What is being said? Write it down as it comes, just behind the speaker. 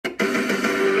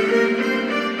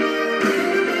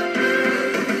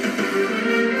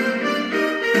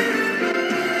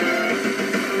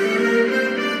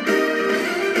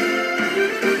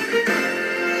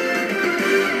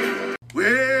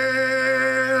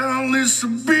It's a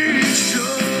big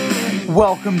show.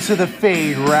 Welcome to the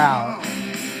Fade Route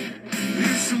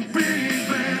It's a big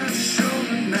bad show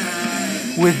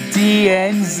tonight. with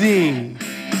DNZ.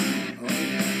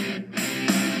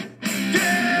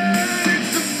 Yeah,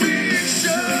 it's a big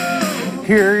show.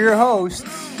 Here are your hosts,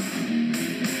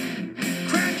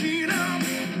 Crank it up,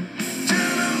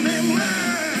 turn on them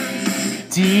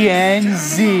lights.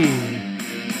 DNZ.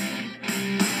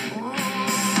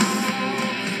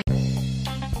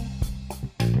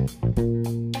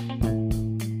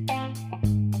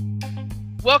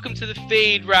 Welcome to the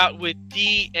Fade Route with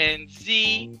D and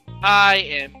Z. I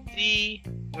am D.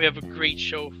 We have a great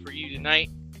show for you tonight.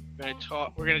 We're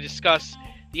going to discuss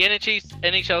the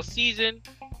NHL season.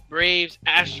 Braves,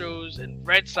 Astros, and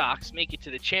Red Sox make it to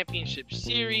the championship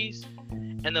series,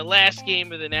 and the last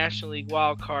game of the National League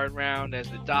Wild Card round as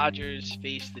the Dodgers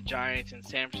face the Giants in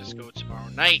San Francisco tomorrow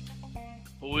night.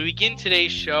 But we begin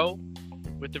today's show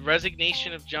with the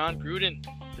resignation of Jon Gruden.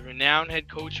 The renowned head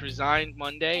coach resigned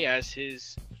Monday as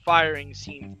his firing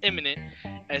seemed imminent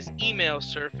as emails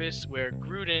surfaced where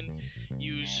Gruden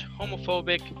used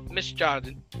homophobic,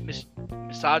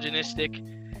 misogynistic,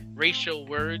 racial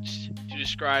words to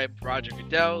describe Roger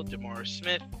Goodell, DeMaurice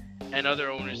Smith, and other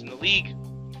owners in the league.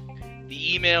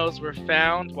 The emails were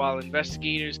found while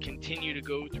investigators continue to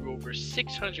go through over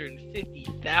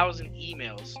 650,000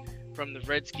 emails from the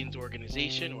Redskins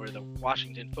organization, or the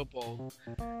Washington football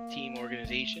team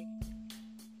organization.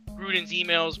 Gruden's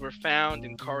emails were found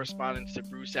in correspondence to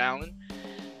Bruce Allen,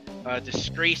 a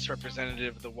disgraced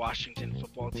representative of the Washington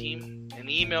football team, and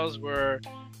the emails were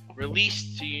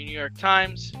released to the New York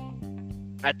Times.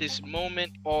 At this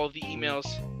moment, all of the emails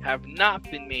have not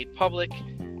been made public,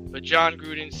 but Jon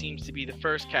Gruden seems to be the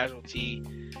first casualty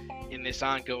in this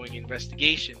ongoing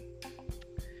investigation.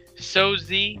 So,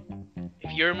 Z,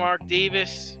 if you're Mark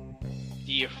Davis,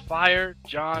 do you fire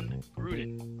Jon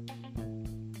Gruden?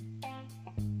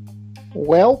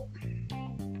 Well,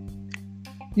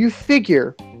 you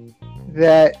figure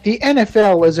that the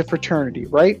NFL is a fraternity,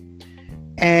 right?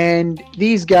 And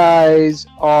these guys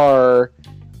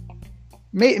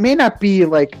may not be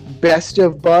like best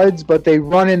of buds, but they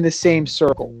run in the same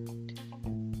circle.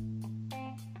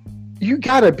 You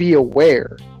gotta be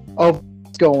aware of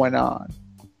what's going on.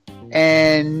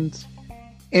 And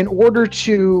in order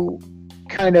to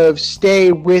kind of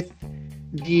stay with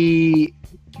the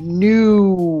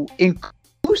new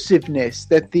inclusiveness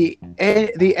that the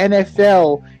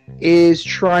NFL is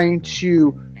trying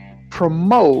to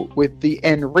promote with the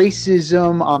end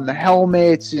racism on the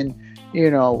helmets and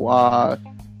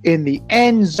in the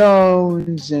end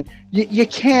zones, and you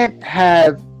can't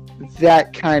have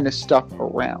that kind of stuff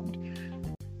around.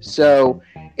 So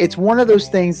it's one of those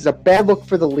things. It's a bad look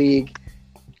for the league.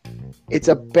 It's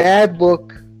a bad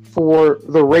look for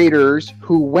the Raiders,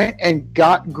 who went and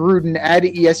got Gruden at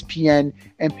ESPN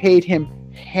and paid him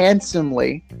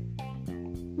handsomely.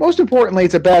 Most importantly,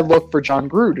 it's a bad look for Jon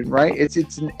Gruden, right? It's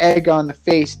an egg on the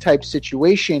face type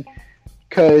situation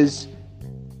because,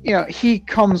 he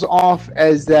comes off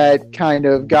as that kind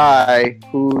of guy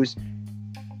who's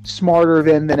smarter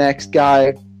than the next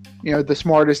guy, the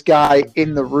smartest guy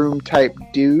in the room type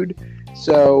dude.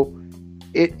 So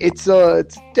it's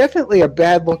definitely a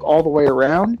bad look all the way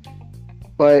around.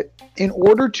 But in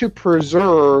order to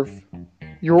preserve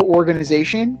your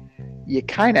organization, you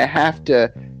kind of have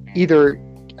to either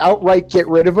outright get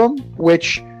rid of him,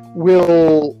 which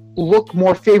will look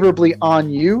more favorably on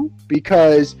you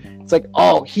because it's like,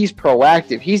 oh, he's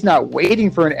proactive. He's not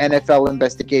waiting for an NFL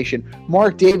investigation.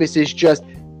 Mark Davis is just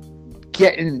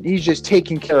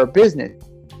taking care of business.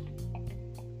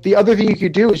 The other thing you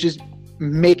could do is just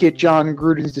make it Jon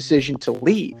Gruden's decision to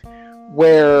leave,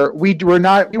 where we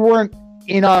weren't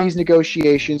in on these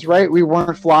negotiations, right? We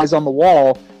weren't flies on the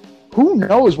wall. Who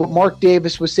knows what Mark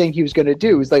Davis was saying he was going to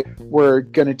do? He's like, we're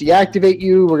going to deactivate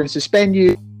you. We're going to suspend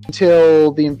you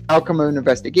until the outcome of an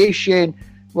investigation.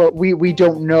 Well, we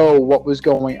don't know what was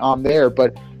going on there,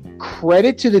 but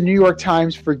credit to the New York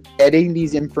Times for getting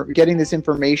this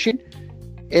information.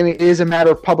 I mean, it is a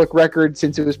matter of public record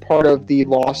since it was part of the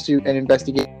lawsuit and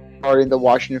investigation regarding the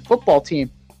Washington football team.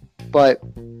 But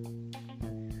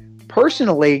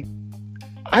personally,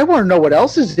 I want to know what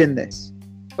else is in this.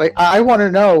 Like, I want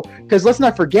to know, because let's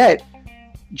not forget,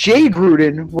 Jay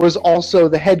Gruden was also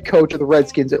the head coach of the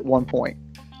Redskins at one point.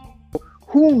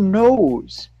 Who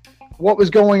knows what was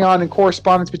going on in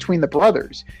correspondence between the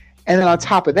brothers? And then on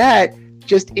top of that,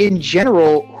 just in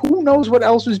general, who knows what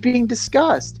else was being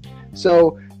discussed?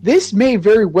 So this may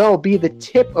very well be the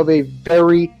tip of a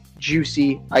very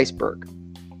juicy iceberg.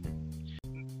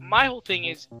 My whole thing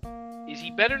is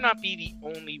he better not be the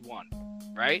only one,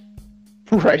 right?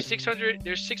 Right.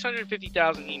 There's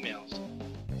 650,000 emails.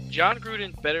 Jon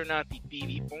Gruden better not be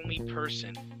the only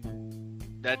person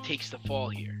that takes the fall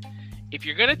here. If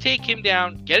you're gonna take him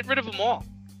down, get rid of them all,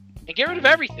 and get rid of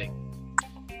everything.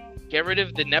 Get rid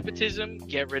of the nepotism.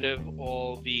 Get rid of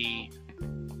all the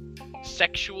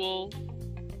sexual,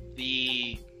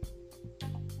 the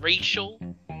racial.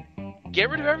 Get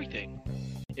rid of everything.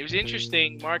 It was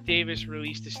interesting. Mark Davis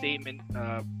released a statement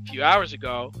a few hours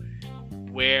ago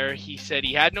where he said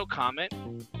he had no comment,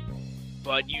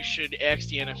 but you should ask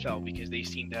the NFL because they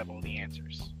seem to have all the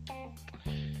answers.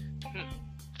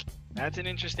 That's an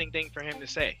interesting thing for him to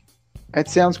say. That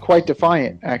sounds quite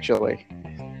defiant, actually.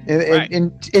 Right.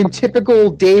 In typical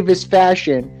Davis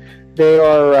fashion, they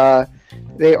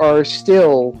are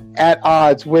still at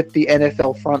odds with the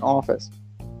NFL front office.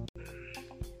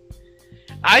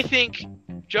 I think,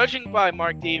 judging by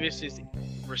Mark Davis's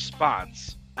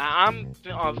response, I'm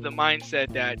of the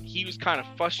mindset that he was kind of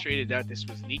frustrated that this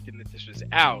was leaked and that this was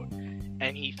out,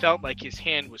 and he felt like his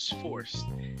hand was forced.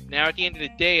 Now, at the end of the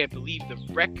day, I believe the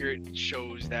record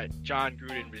shows that Jon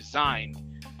Gruden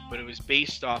resigned, but it was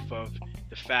based off of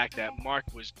the fact that Mark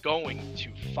was going to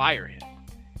fire him.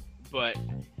 But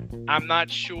I'm not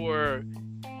sure,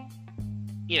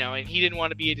 and he didn't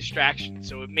want to be a distraction.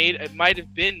 So it might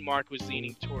have been Mark was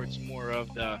leaning towards more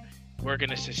of the, we're going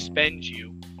to suspend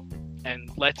you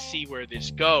and let's see where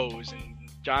this goes. And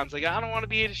John's like, I don't want to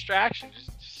be a distraction.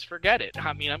 Just forget it.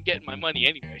 I mean, I'm getting my money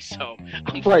anyway, so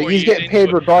I'm Right, he's getting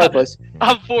paid regardless.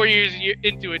 I'm 4 years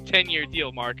into a 10-year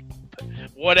deal, Mark.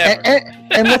 Whatever.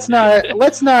 And let's not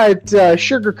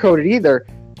sugarcoat it either.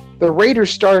 The Raiders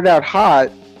started out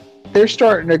hot. They're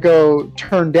starting to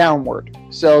turn downward.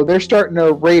 So they're starting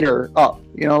to Raider up.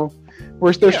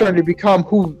 They're starting to become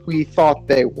who we thought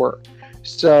they were.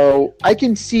 So I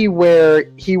can see where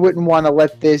he wouldn't want to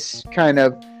let this kind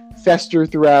of fester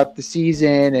throughout the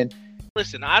season. And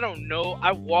listen, I don't know.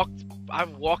 I've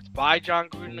walked by Jon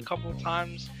Gruden a couple of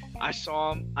times. I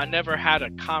saw him. I never had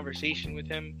a conversation with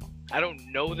him. I don't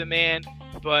know the man,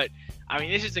 but I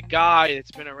mean, this is a guy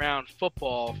that's been around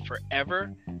football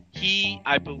forever. He,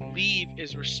 I believe,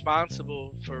 is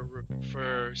responsible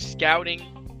for scouting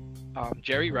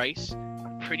Jerry Rice.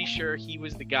 I'm pretty sure he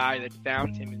was the guy that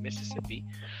found him in Mississippi.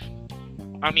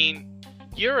 I mean,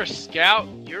 you're a scout.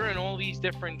 You're in all these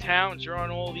different towns. You're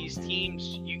on all these teams.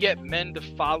 You get men to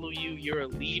follow you. You're a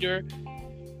leader.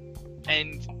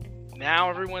 And now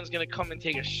everyone's going to come and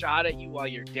take a shot at you while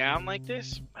you're down like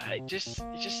this. It just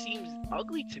seems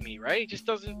ugly to me, right? It just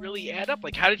doesn't really add up.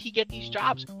 Like, how did he get these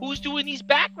jobs? Who's doing these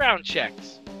background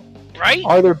checks? Right?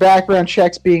 Are there background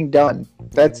checks being done?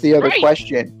 That's the other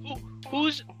question.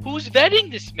 Who's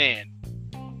vetting this man?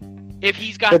 If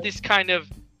he's got this kind of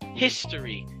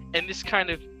history and this kind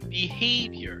of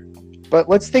behavior. But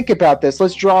let's think about this.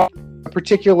 Let's draw a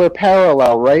particular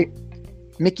parallel, right?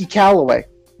 Mickey Callaway.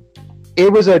 It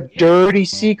was a dirty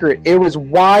secret. It was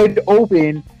wide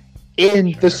open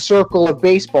in the circle of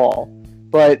baseball.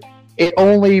 But it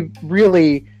only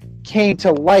really came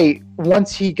to light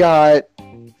once he got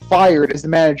fired as the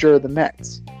manager of the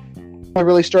Mets. It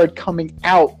really started coming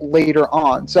out later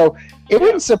on. So it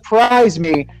wouldn't surprise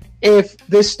me if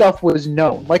this stuff was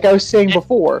known. Like I was saying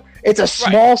before, it's a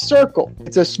small circle.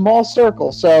 It's a small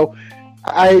circle. So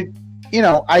I'm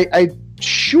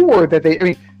sure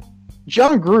that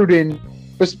Jon Gruden,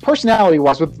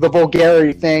 personality-wise, with the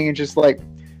vulgarity thing, and just like,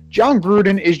 Jon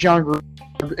Gruden is Jon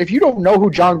Gruden. If you don't know who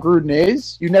Jon Gruden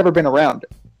is, you've never been around him.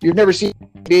 You've never seen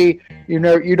him.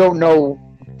 You don't know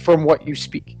from what you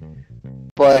speak.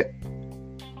 But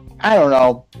I don't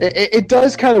know. It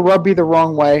does kind of rub me the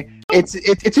wrong way. It's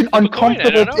an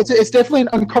uncomfortable. It's definitely an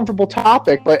uncomfortable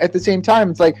topic, but at the same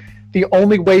time, it's like the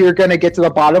only way you're going to get to the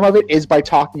bottom of it is by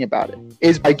talking about it,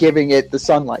 is by giving it the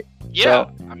sunlight. Yeah,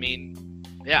 so. I mean,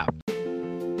 yeah.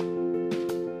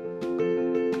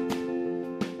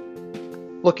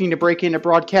 Looking to break into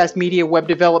broadcast media, web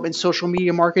development, social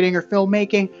media marketing, or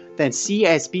filmmaking? Then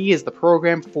CSB is the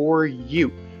program for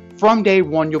you. From day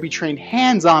one, you'll be trained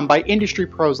hands-on by industry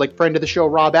pros like friend of the show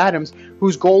Rob Adams,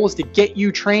 whose goal is to get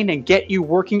you trained and get you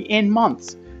working in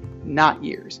months, not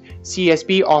years.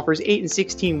 CSB offers 8 and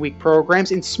 16-week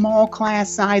programs in small class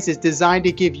sizes designed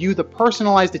to give you the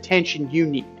personalized attention you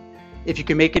need. If you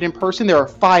can make it in person, there are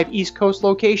 5 East Coast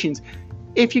locations.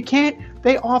 If you can't,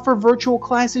 they offer virtual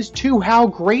classes too. How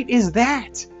great is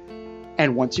that?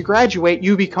 And once you graduate,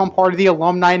 you become part of the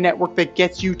alumni network that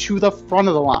gets you to the front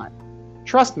of the line.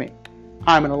 Trust me,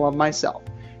 I'm an alum myself.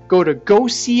 Go to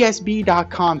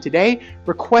gocsb.com today,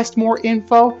 request more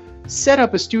info, set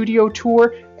up a studio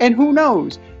tour, and who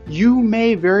knows, you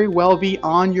may very well be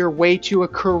on your way to a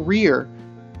career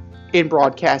in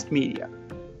broadcast media.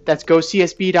 That's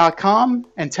gocsb.com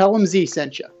and tell them Z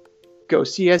sent you.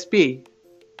 gocsb.com.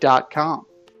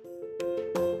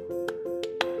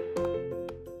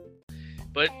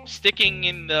 But sticking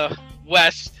in the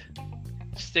West,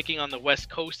 sticking on the West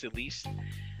Coast at least,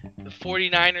 the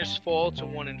 49ers fall to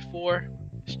 1-4.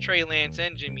 Trey Lance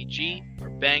and Jimmy G are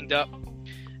banged up.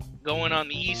 Going on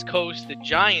the East Coast, the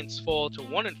Giants fall to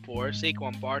 1-4.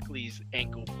 Saquon Barkley's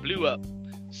ankle blew up,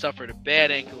 suffered a bad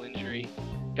ankle injury.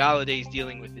 Galladay's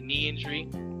dealing with the knee injury.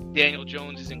 Daniel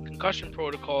Jones is in concussion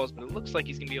protocols, but it looks like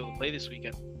he's going to be able to play this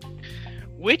weekend.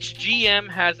 Which GM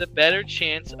has a better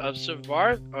chance of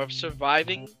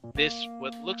surviving this,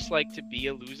 what looks like to be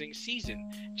a losing season?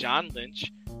 John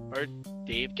Lynch or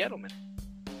Dave Gettleman?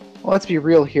 Well, let's be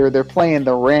real here. They're playing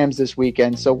the Rams this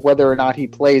weekend, so whether or not he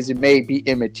plays, it may be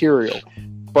immaterial.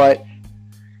 But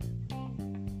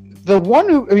the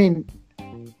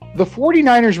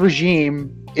 49ers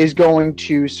regime is going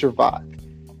to survive.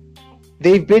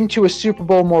 They've been to a Super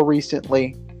Bowl more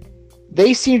recently.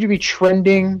 They seem to be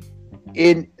trending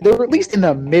they're at least in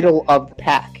the middle of the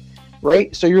pack,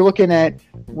 right? So you're looking at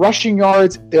rushing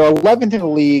yards, they're 11th in the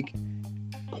league,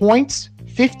 points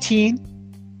 15,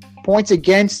 points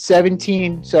against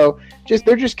 17. So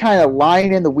they're just kind of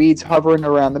lying in the weeds, hovering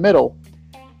around the middle.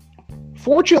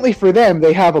 Fortunately for them,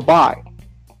 they have a bye.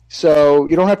 So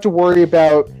you don't have to worry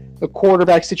about the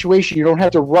quarterback situation. You don't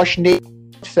have to rush Nate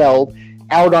Feld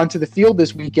out onto the field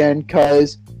this weekend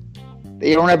because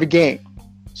they don't have a game.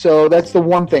 So that's the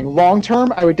one thing. Long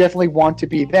term, I would definitely want to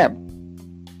be them.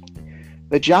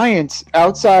 The Giants,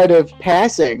 outside of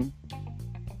passing,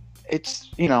 it's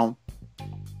not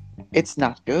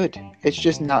good. It's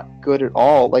just not good at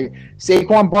all. Like,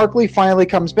 Saquon Barkley finally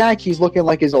comes back. He's looking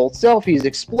like his old self. He's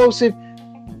explosive.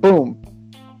 Boom.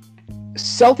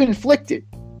 Self-inflicted,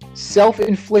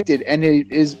 and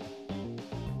his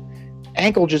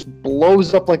ankle just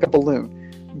blows up like a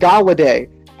balloon. Galladay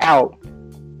out.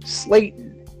 Slayton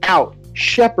out.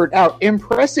 Shepard out.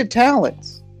 Impressive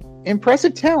talents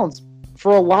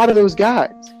for a lot of those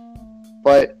guys.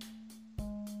 But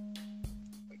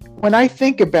when I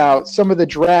think about some of the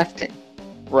drafting,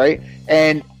 right,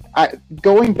 and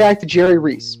going back to Jerry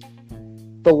Reese,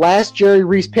 the last Jerry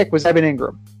Reese pick was Evan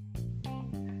Ingram.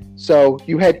 So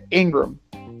you had Ingram,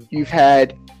 you've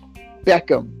had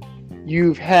Beckham,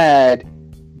 you've had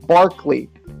Barkley,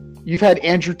 you've had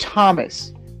Andrew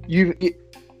Thomas.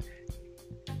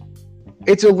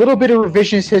 It's a little bit of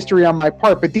revisionist history on my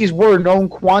part, but these were known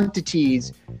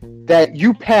quantities that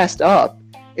you passed up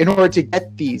in order to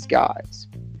get these guys.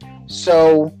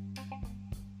 So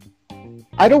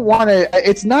I don't want to.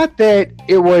 It's not that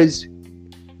it was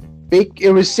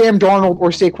Sam Darnold or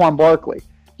Saquon Barkley.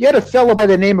 You had a fellow by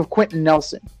the name of Quentin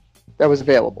Nelson that was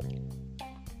available.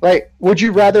 Right? Would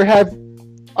you rather have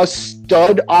a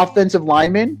stud offensive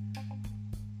lineman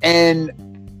and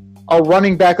a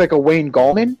running back like a Wayne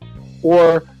Gallman,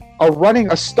 or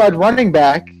a stud running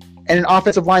back and an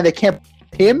offensive line that can't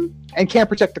protect him and can't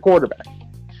protect the quarterback?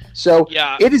 So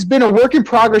It has been a work in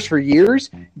progress for years.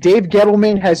 Dave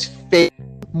Gettleman has failed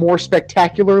more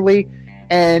spectacularly,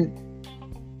 and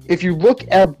if you look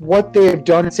at what they have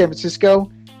done in San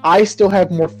Francisco, I still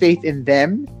have more faith in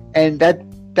them, and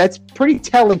that's pretty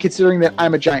telling considering that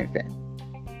I'm a Giant fan.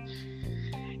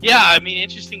 Yeah, I mean,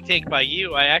 interesting take by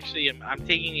you. I'm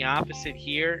taking the opposite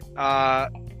here.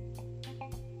 I'm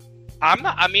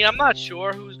not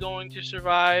sure who's going to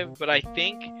survive, but I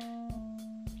think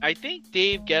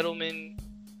Dave Gettleman,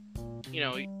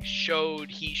 showed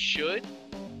he should.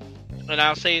 And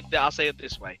I'll say it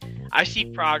this way. I see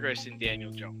progress in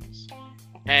Daniel Jones.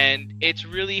 And it's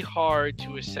really hard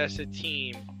to assess a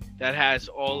team that has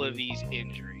all of these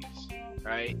injuries,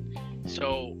 right?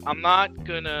 So I'm not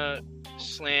going to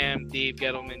slam Dave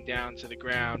Gettleman down to the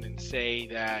ground and say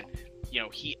that,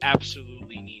 he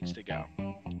absolutely needs to go.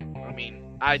 I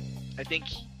mean, I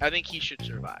think he should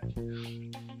survive.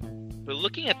 But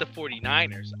looking at the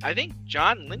 49ers, I think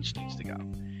John Lynch needs to go.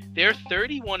 They're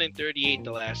 31-38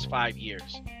 the last 5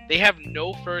 years. They have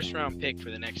no first-round pick for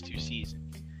the next 2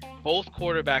 seasons. Both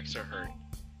quarterbacks are hurt.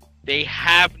 They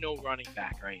have no running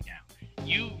back right now.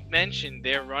 You mentioned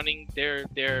their running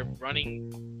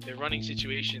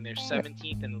situation. They're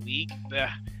 17th in the league.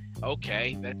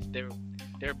 Okay, they're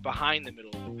behind the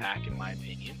middle of the pack in my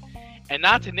opinion. And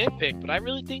not to nitpick, but I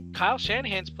really think Kyle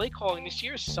Shanahan's play calling this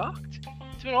year sucked.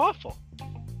 It's been awful.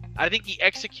 I think the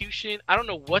execution, I don't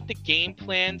know what the game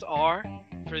plans are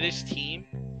for this team.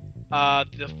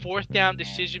 The fourth down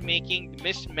decision making, the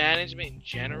mismanagement in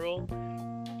general.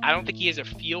 I don't think he has a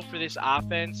feel for this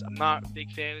offense. I'm not a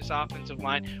big fan of this offensive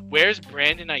line. Where's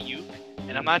Brandon Ayuk?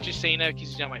 And I'm not just saying that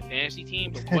because he's on my fantasy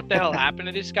team, but what the hell happened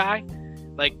to this guy?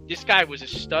 Like, this guy was a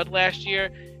stud last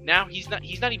year. Now he's not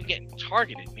even getting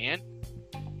targeted, man.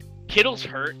 Kittle's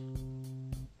hurt.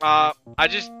 I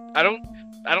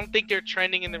don't think they're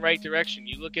trending in the right direction.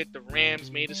 You look at the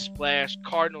Rams made a splash.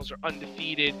 Cardinals are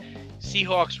undefeated.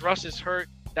 Seahawks, Russ is hurt.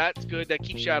 That's good. That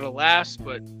keeps you out of last.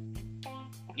 But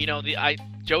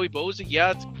Joey Bosa,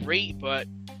 yeah, that's great. But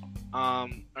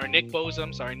or Nick Bosa,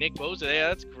 I'm sorry, Nick Bosa, yeah,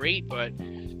 that's great. But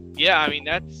yeah, I mean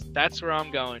that's where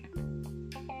I'm going.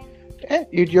 Yeah,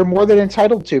 you're more than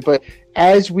entitled to. But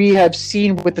as we have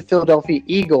seen with the Philadelphia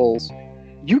Eagles,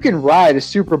 you can ride a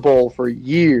Super Bowl for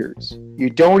years.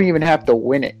 You don't even have to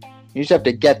win it. You just have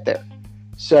to get there.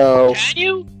 So Can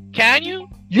you?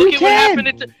 You look at can. what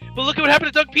happened but look at what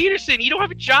happened to Doug Peterson. He don't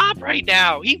have a job right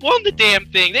now. He won the damn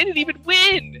thing. They didn't even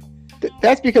win.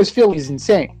 That's because Philly's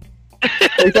insane.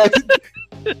 Like,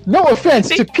 no offense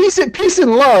to peace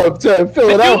and love to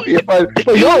Philadelphia, but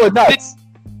y'all are nuts.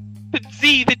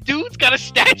 The dude's got a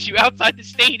statue outside the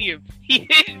stadium. He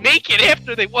didn't make it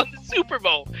after they won the Super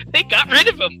Bowl. They got rid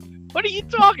of him. What are you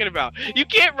talking about? You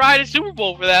can't ride a Super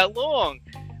Bowl for that long.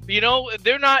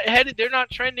 They're not headed. They're not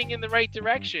trending in the right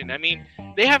direction. I mean,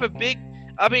 they have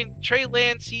Trey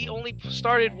Lance, he only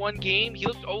started one game. He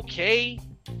looked okay.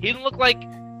 He didn't look like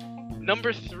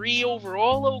number 3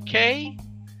 overall okay.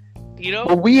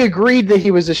 But we agreed that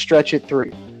he was a stretch at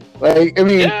 3. Like, I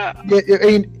mean,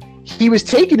 he was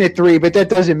taking it 3, but that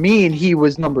doesn't mean he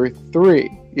was number 3.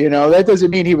 That doesn't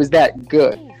mean he was that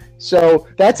good. So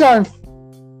that's our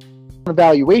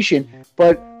evaluation.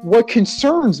 But what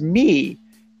concerns me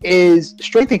is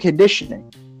strength and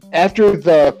conditioning. After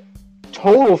the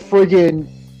total friggin'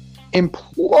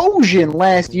 implosion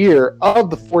last year of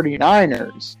the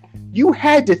 49ers, you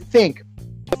had to think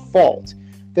the fault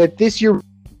that this year was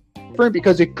different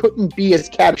because it couldn't be as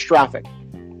catastrophic.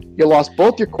 You lost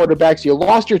both your quarterbacks. You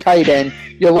lost your tight end.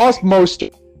 You lost most.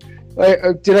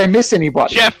 Did I miss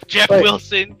anybody? Jeff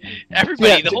Wilson,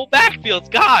 everybody. Yeah, the whole backfield's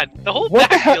gone. The whole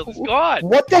backfield is gone.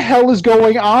 What the hell is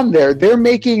going on there? They're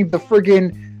making the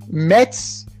friggin'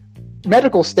 Mets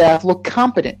medical staff look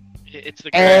competent. It's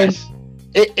the grass.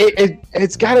 And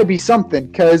it's got to be something,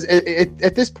 because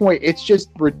at this point it's just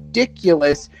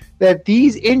ridiculous that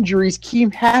these injuries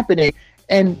keep happening,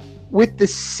 and with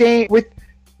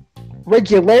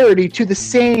regularity to the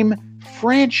same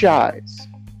franchise.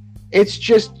 It's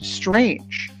just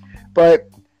strange. But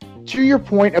to your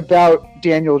point about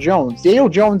Daniel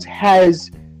Jones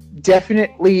has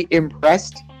definitely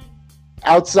impressed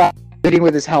outside hitting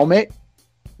with his helmet.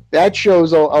 That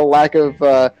shows a lack of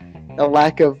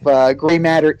gray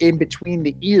matter in between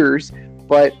the ears,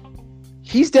 but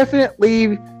he's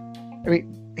definitely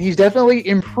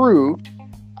improved.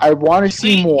 I want to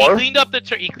see more. He cleaned up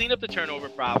the turnover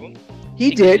problem.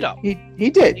 He did. He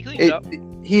did. He cleaned it up.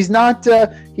 He's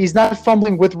not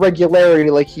fumbling with regularity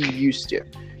like he used to.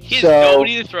 He has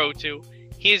nobody to throw to.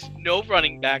 He has no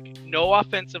running back, no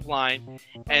offensive line,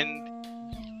 and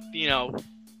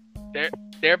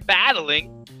they're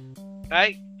battling.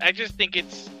 I think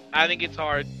it's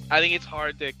hard. I think it's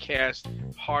hard to cast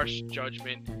harsh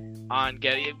judgment on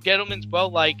Gettleman. Gettleman's well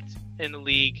liked in the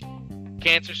league,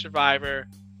 cancer survivor.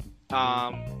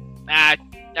 I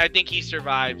think he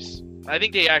survives. I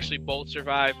think they actually both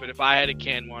survive, but if I had to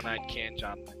can one, I'd can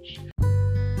John Lynch.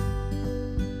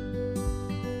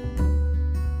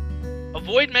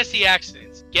 Avoid messy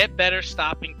accidents. Get better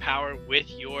stopping power with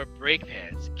your brake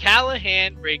pads.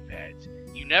 Callahan brake pads.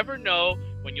 You never know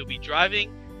when you'll be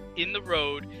driving in the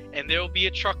road and there will be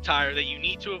a truck tire that you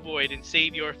need to avoid and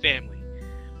save your family.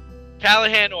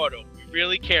 Callahan Auto. We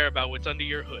really care about what's under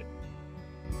your hood.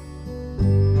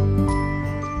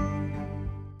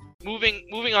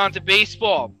 Moving on to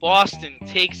baseball. Boston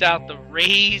takes out the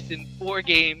Rays in 4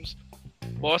 games.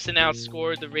 Boston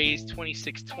outscored the Rays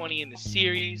 26-20 in the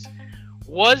series.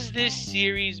 Was this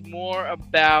series more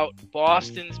about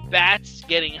Boston's bats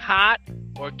getting hot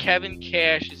or Kevin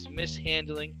Cash's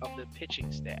mishandling of the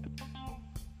pitching staff?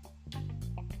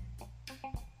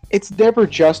 It's never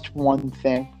just one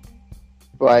thing,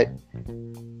 but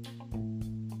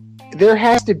there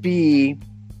has to be.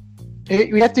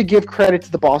 We have to give credit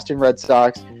to the Boston Red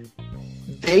Sox.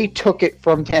 They took it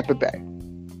from Tampa Bay.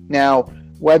 Now,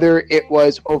 whether it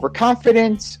was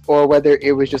overconfidence or whether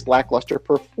it was just lackluster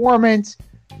performance,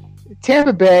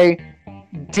 Tampa Bay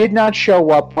did not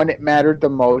show up when it mattered the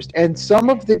most, and some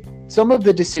of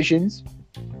the decisions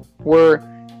were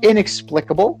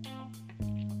inexplicable.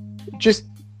 Just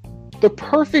the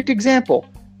perfect example,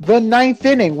 the 9th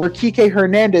inning where Kike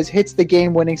Hernandez hits the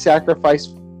game-winning sacrifice.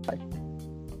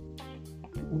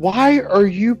 Why are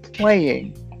you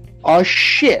playing a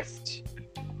shift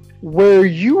where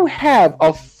you have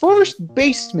a first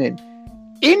baseman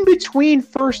in between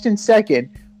first and second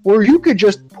where you could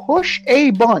just push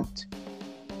a bunt.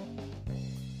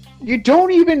 You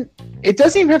don't even, it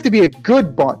doesn't even have to be a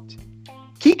good bunt.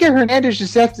 Kike Hernandez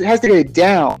just has to get it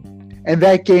down, and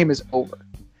that game is over.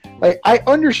 Like, I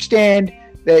understand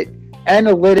that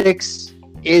analytics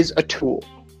is a tool,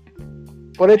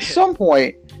 but at some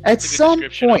point,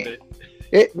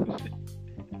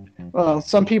 well,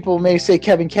 some people may say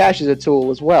Kevin Cash is a tool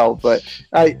as well, but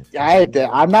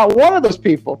I'm not one of those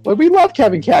people. But we love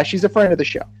Kevin Cash; he's a friend of the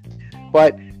show.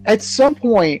 But at some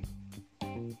point,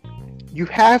 you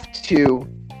have to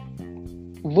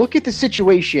look at the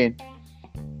situation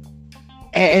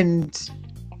and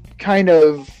kind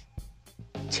of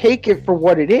take it for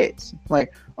what it is.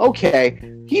 Like, okay,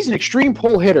 he's an extreme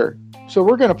pull hitter, so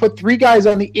we're going to put 3 guys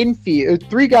on the infield,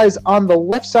 3 guys on the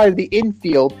left side of the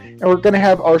infield, and we're going to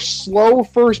have our slow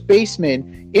first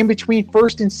baseman in between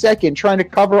first and second trying to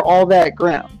cover all that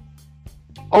ground.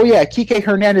 Oh yeah, Kike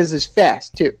Hernandez is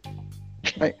fast too.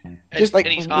 Like, and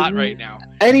he's hot right now.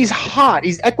 And he's hot.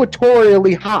 He's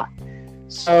equatorially hot.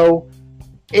 So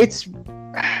it's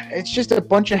just a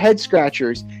bunch of head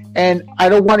scratchers. And I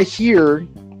don't want to hear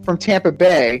from Tampa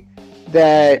Bay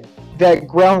that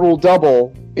ground rule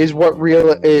double is what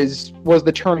was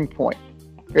the turning point.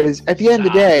 Because at the end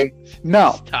of the day,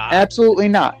 no, absolutely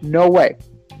not. No way.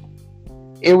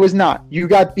 It was not. You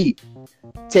got beat.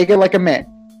 Take it like a man.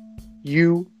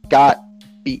 You got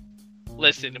beat.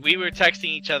 Listen, we were texting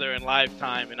each other in live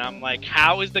time, and I'm like,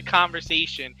 how is the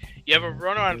conversation? You have a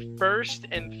runner on first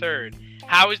and third.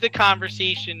 How is the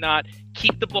conversation not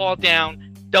keep the ball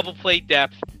down, double play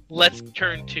depth, let's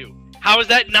turn 2? How is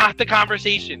that not the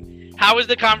conversation? How is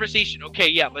the conversation? Okay,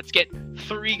 yeah, let's get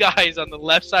 3 guys on the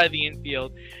left side of the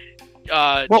infield.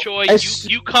 Choi,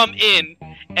 you come in,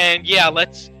 and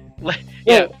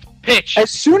pitch.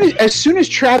 As soon as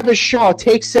Travis Shaw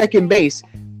takes second base,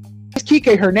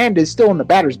 Kike Hernandez is still in the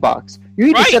batter's box. You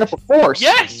need to set up a force.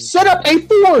 Yes! Set up a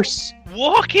force!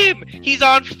 Walk him! He's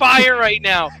on fire right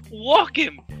now. Walk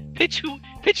him! Pitch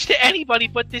to anybody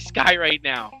but this guy right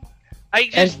now.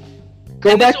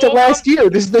 Go back to last year.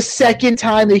 This is the second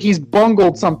time that he's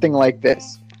bungled something like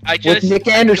this. With Nick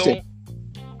Anderson.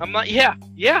 I'm not. Yeah,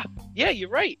 you're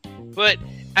right. But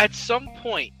at some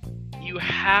point, you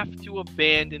have to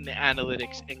abandon the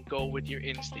analytics and go with your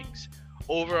instincts.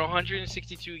 Over a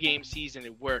 162 game season,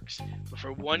 it works. But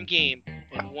for one game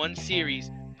and one series,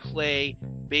 play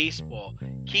baseball.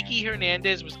 Kike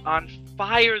Hernandez was on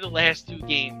fire the last 2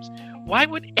 games. Why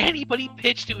would anybody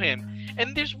pitch to him?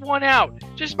 And there's 1 out.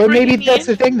 But maybe that's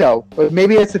the thing, though. But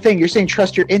maybe that's the thing. You're saying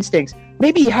trust your instincts.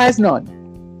 Maybe he has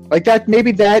none. Like that.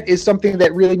 Maybe that is something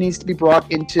that really needs to be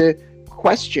brought into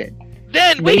question.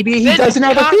 Maybe he doesn't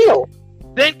have a feel.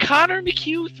 Then Connor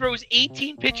McHugh throws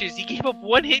 18 pitches. He gave up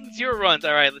 1 hit and 0 runs.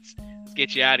 All right, let's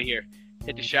get you out of here.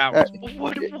 Hit the shower.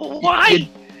 Why?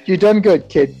 You're done good,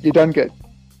 kid. You're done good.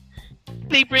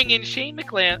 They bring in Shane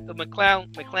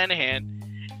McClanahan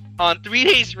on 3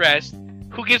 days rest,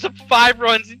 who gives up 5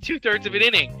 runs in 2/3 of an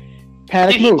inning.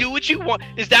 Panic Did move. he do what you want?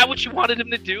 Is that what you wanted him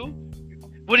to do?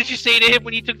 What did you say to him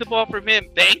when you took the ball from him?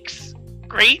 Thanks.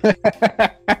 Great.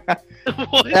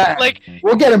 We'll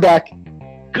get him back.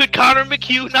 Could Connor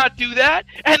McHugh not do that?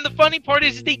 And the funny part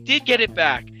is they did get it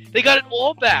back. They got it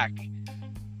all back.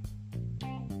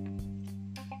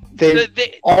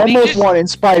 They almost won in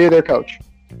spite of their coach.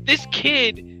 This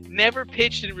kid never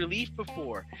pitched in relief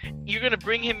before. You're going to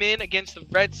bring him in against the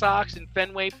Red Sox in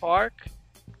Fenway Park?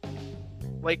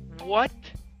 Like, what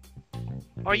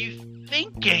are you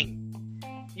thinking?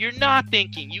 You're not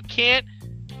thinking. You can't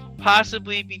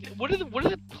possibly be... What are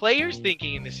the players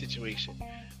thinking in this situation?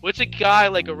 What's a guy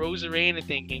like a Rosarena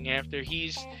thinking after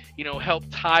he's,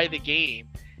 helped tie the game?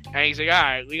 And he's like, all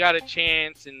right, we got a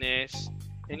chance in this.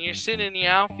 And you're sitting in the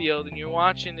outfield and you're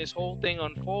watching this whole thing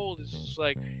unfold. It's just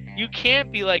like, you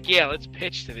can't be like, yeah, let's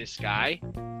pitch to this guy.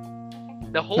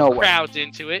 The whole crowd's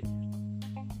into it.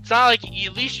 It's not like,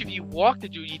 at least if you walk the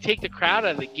dude, you take the crowd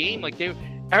out of the game. Like,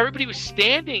 everybody was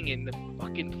standing in the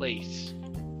fucking place.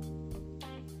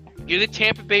 You're the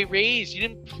Tampa Bay Rays. You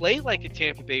didn't play like the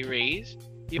Tampa Bay Rays.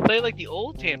 You play like the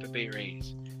old Tampa Bay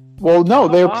Rays. Well, no,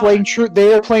 they're playing true.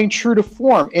 They are playing true to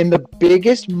form. In the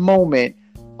biggest moment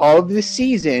of the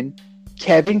season,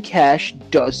 Kevin Cash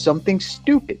does something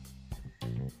stupid.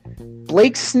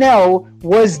 Blake Snell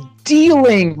was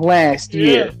dealing last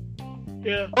year.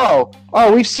 Yeah. Oh,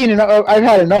 we've seen enough. I've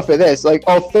had enough of this. Like,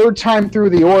 third time through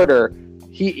the order,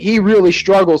 he really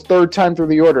struggles. Third time through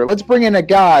the order. Let's bring in a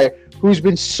guy who's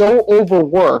been so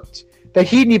overworked that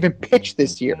he didn't even pitch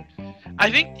this year. I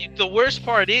think the worst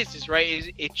part is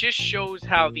it just shows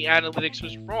how the analytics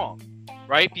was wrong,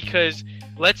 right? Because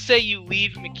let's say you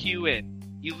leave McHugh in.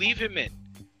 You leave him in.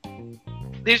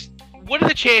 What are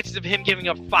the chances of him giving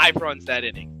up 5 runs that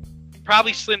inning?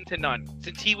 Probably slim to none,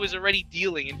 since he was already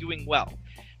dealing and doing well.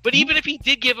 But even if he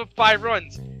did give up 5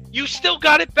 runs, you still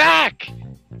got it back.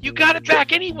 You got it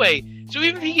back anyway. So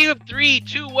even if he gave up 3,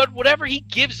 2, whatever he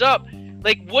gives up,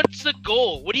 like, what's the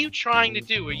goal? What are you trying to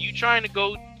do? Are you trying to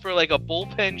go for like a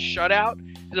bullpen shutout?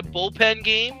 Is a bullpen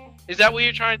game? Is that what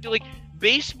you're trying to do? Like,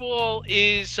 baseball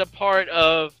is a part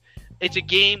of. It's a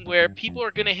game where people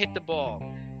are gonna hit the ball.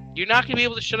 You're not going to be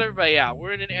able to shut everybody out.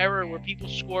 We're in an era where people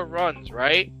score runs,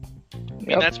 right? I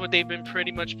mean, that's what they've been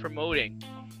pretty much promoting.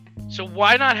 So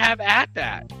why not have at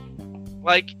that?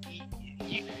 Like,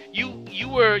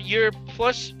 your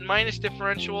plus minus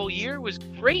differential all year was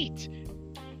great.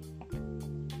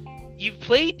 You've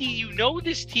played you know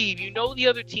this team, you know the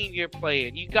other team you're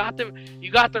playing. You got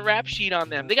the rap sheet on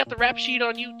them. They got the rap sheet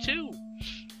on you too.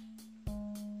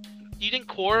 You think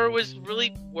Cora was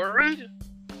really worried?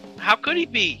 How could he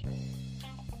be?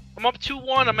 I'm up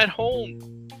 2-1. I'm at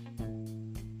home.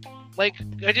 Like,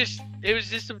 it was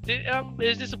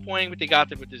disappointing, but they got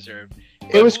what they deserved.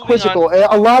 It was quizzical.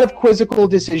 A lot of quizzical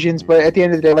decisions, but at the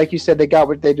end of the day, like you said, they got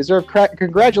what they deserved.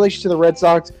 Congratulations to the Red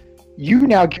Sox. You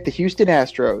now get the Houston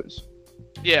Astros.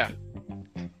 Yeah.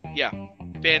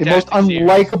 Fantastic.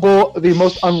 The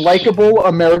most unlikable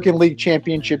American League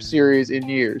Championship series in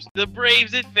years. The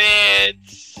Braves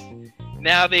advance.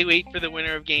 Now they wait for the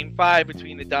winner of Game 5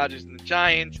 between the Dodgers and the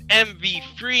Giants. MV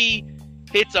Free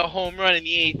hits a home run in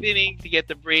the 8th inning to get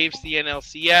the Braves to the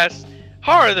NLCS.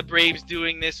 How are the Braves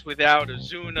doing this without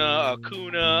Ozuna,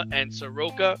 Acuna, and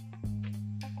Soroka?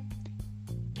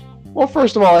 Well,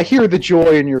 first of all, I hear the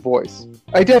joy in your voice.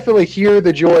 I definitely hear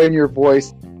the joy in your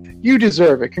voice. You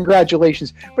deserve it.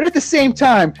 Congratulations. But at the same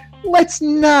time, let's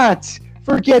not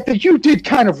forget that you did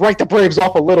kind of write the Braves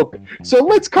off a little bit. So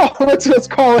let's call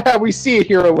it how we see it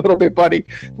here a little bit, buddy.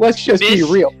 Let's just be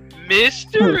real.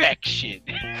 Misdirection.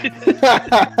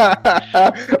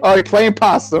 All right, playing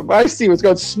possum. I see what's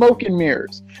going. Smoke and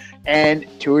mirrors, and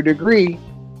to a degree,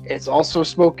 it's also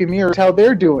smoke and mirrors how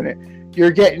they're doing it.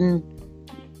 You're getting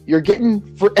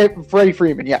Freddie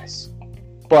Freeman, yes,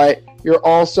 but you're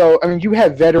also. I mean, you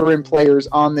have veteran players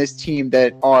on this team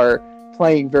that are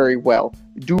playing very well.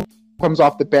 Comes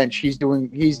off the bench. He's doing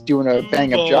a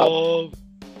bang up job.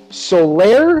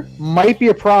 Soler might be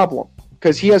a problem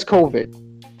because he has COVID.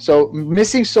 So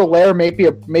missing Soler may be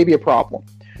a problem.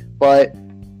 But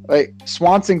like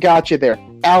Swanson got you there.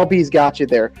 Albies got you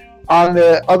there. On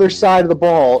the other side of the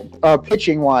ball,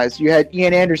 pitching wise, you had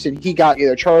Ian Anderson, he got you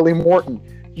there. Charlie Morton.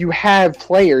 You have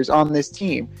players on this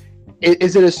team.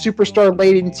 Is it a superstar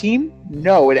laden team?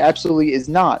 No, it absolutely is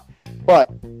not. But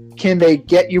can they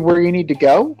get you where you need to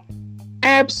go?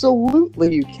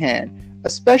 Absolutely you can,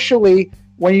 especially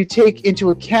when you take into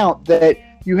account that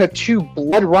you have 2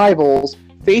 blood rivals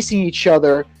facing each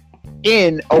other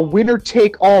in a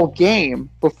winner-take-all game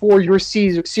before your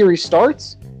series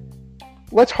starts.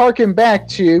 Let's harken back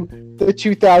to the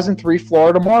 2003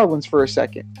 Florida Marlins for a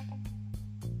second.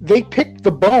 They picked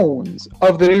the bones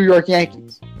of the New York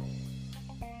Yankees.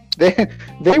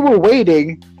 They were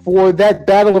waiting for that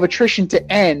battle of attrition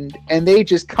to end, and they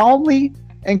just calmly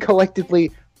and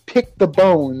collectively pick the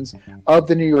bones of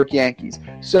the New York Yankees.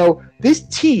 So this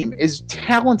team is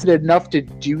talented enough to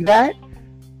do that.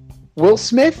 Will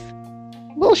Smith,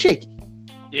 a little shaky.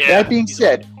 Yeah. That being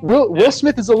said, Will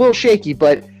Smith is a little shaky,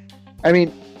 but I mean,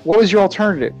 what was your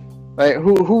alternative? Like,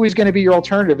 who is going to be your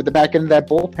alternative at the back end of that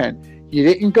bullpen? You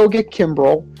didn't go get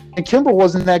Kimbrel, and Kimbrel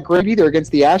wasn't that great either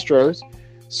against the Astros.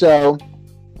 So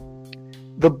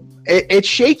it's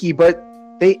shaky, but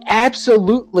they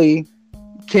absolutely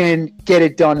can get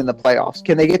it done in the playoffs.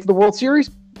 Can they get to the World Series?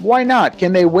 Why not?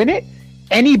 Can they win it?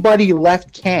 Anybody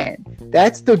left can.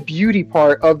 That's the beauty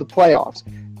part of the playoffs.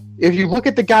 If you look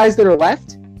at the guys that are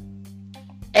left,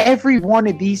 every one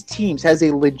of these teams has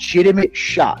a legitimate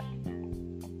shot.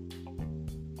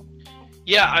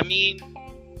 Yeah, I mean,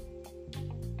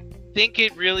 I think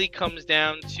it really comes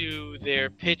down to their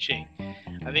pitching.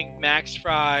 I think Max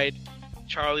Fried,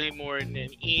 Charlie Morton,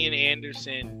 and Ian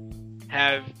Anderson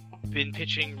have been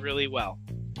pitching really well.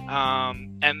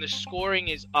 And the scoring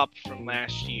is up from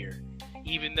last year,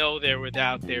 even though they're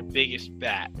without their biggest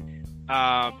bat.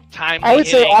 I would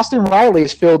say Austin Riley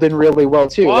has filled in really well,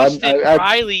 too. Austin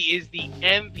Riley is the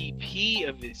MVP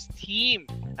of this team,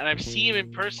 and I've seen him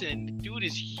in person, and the dude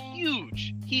is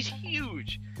huge. He's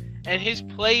huge, and his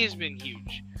play has been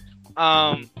huge.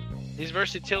 His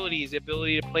versatility, his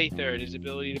ability to play third, his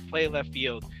ability to play left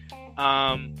field.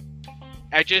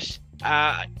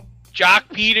 Jock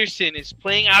Peterson is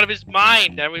playing out of his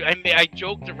mind. I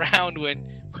joked around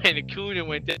when Acuna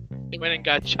went and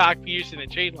got Jock Peterson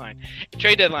at trade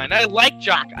deadline. I like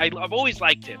Jock. I've always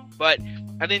liked him, but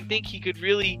I didn't think he could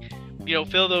really,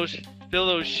 fill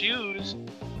those shoes.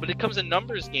 But it comes a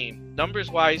numbers game. Numbers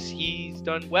wise, he's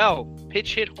done well.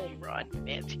 Pitch hit, home run,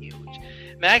 man's huge.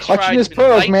 Max clutching Fried's his been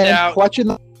pearls, lights man. out. Clutching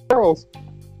the pearls.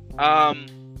 I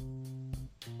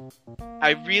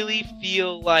really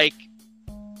feel like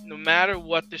no matter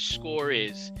what the score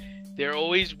is, they're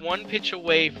always one pitch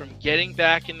away from getting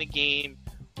back in the game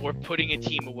or putting a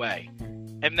team away.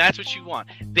 And that's what you want.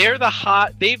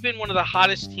 They've been one of the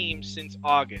hottest teams since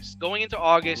August. Going into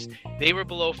August, they were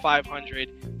below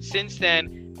 500. Since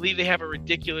then, I believe they have a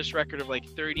ridiculous record of like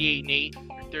 38-8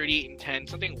 or 38-10,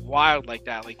 something wild like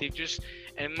that. Like they've just,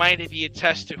 and it might be a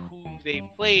test to who they've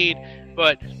played,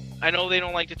 but I know they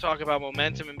don't like to talk about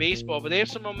momentum in baseball, but they have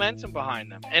some momentum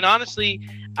behind them. And honestly,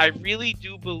 I really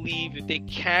do believe that they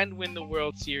can win the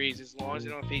World Series as long as they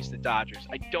don't face the Dodgers.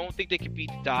 I don't think they can beat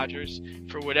the Dodgers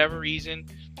for whatever reason.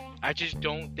 I just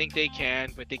don't think they can,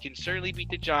 but they can certainly beat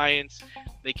the Giants.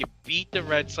 They can beat the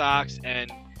Red Sox,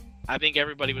 and I think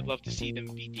everybody would love to see them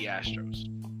beat the Astros.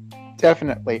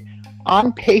 Definitely.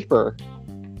 On paper,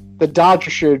 the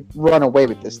Dodgers should run away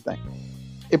with this thing.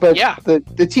 But yeah.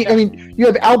 the team, I mean, you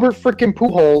have Albert frickin'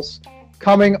 Pujols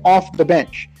coming off the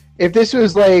bench. If this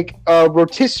was like a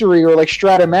rotisserie or like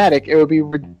Stratomatic, it would be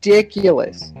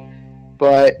ridiculous.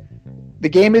 But the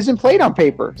game isn't played on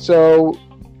paper, so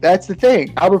that's the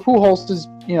thing. Albert Pujols is,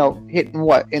 hitting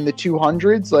what in the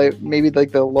 200s, like maybe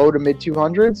like the low to mid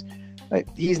 200s. Like,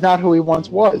 he's not who he once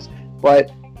was.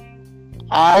 But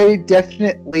I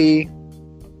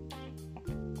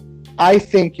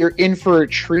think you're in for a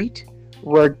treat,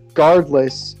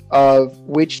 regardless of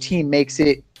which team makes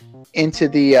it into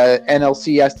the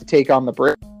NLCS to take on the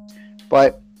Braves.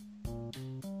 But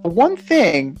one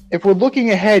thing, if we're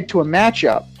looking ahead to a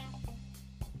matchup,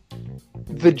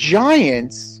 the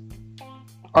Giants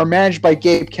are managed by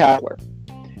Gabe Kapler.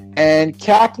 And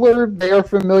Kapler, they are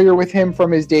familiar with him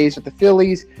from his days with the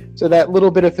Phillies, so that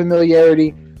little bit of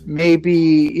familiarity may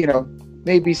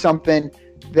be something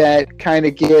that kind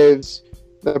of gives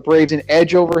the Braves an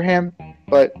edge over him,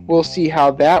 but we'll see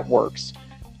how that works.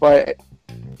 But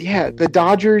yeah, the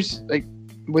Dodgers, like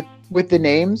with the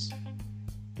names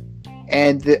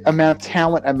and the amount of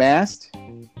talent amassed,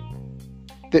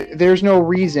 there's no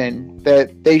reason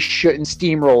that they shouldn't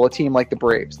steamroll a team like the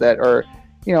Braves that are,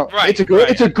 right,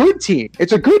 it's a good team.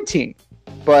 It's a good team,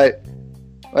 but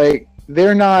like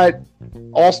they're not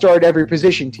all-star at every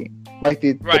position team like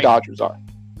the Dodgers are.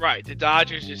 Right. The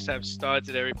Dodgers just have studs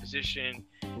at every position.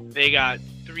 They got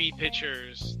three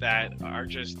pitchers that are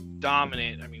just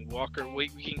dominant. I mean, Walker, we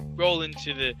can roll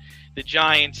into the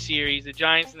Giants series. The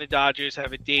Giants and the Dodgers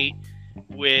have a date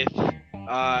with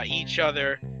each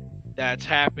other that's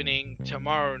happening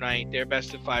tomorrow night. Their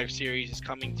best-of-5 series is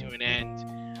coming to an end.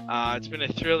 It's been a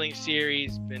thrilling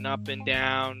series, been up and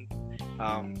down.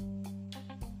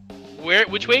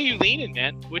 Which way are you leaning,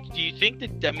 man? Which do you think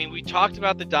that? I mean, we talked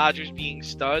about the Dodgers being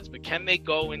studs, but can they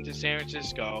go into San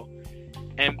Francisco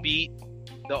and beat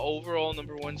the overall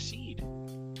number 1 seed?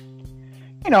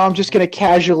 I'm just gonna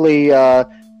casually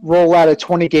roll out a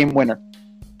 20-game winner,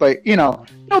 but no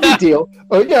big deal.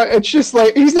 Yeah, it's just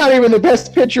like he's not even the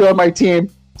best pitcher on my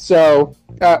team, so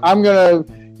I'm gonna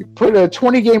put a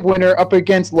 20-game winner up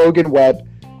against Logan Webb.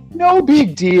 No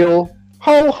big deal.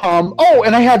 Ho hum. Oh,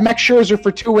 and I have Max Scherzer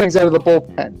for 2 innings out of the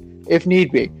bullpen, if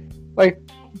need be. Like,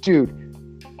 dude,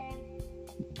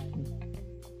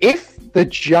 if the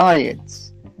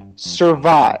Giants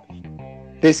survive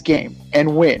this game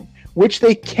and win, which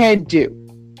they can do,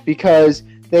 because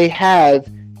they have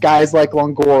guys like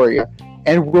Longoria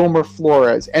and Wilmer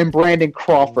Flores and Brandon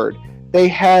Crawford. They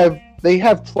have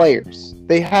players.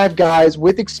 They have guys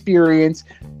with experience,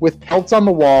 with pelts on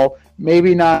the wall.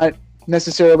 Maybe not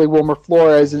necessarily Wilmer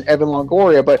Flores and Evan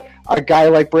Longoria, but a guy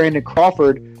like Brandon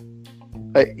Crawford,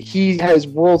 he has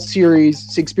World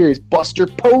Series experience. Buster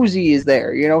Posey is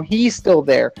there. He's still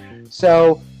there.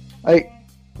 So I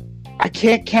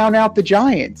can't count out the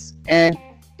Giants. And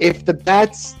if the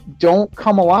bats don't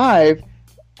come alive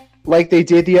like they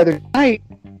did the other night,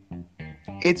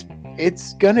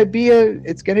 it's gonna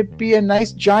be a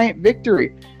nice Giant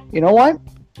victory. You know what?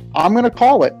 I'm gonna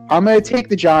call it. I'm gonna take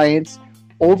the Giants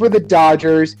over the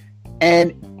Dodgers,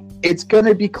 and it's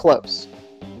gonna be close.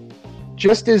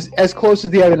 Just as close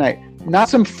as the other night. Not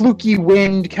some fluky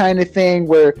wind kind of thing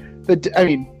where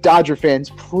Dodger fans,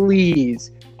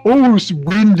 please. Oh, it's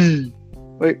windy.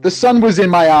 Like, the sun was in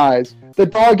my eyes. The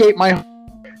dog ate my.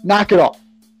 Knock it off.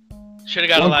 Should have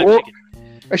got a live ticket.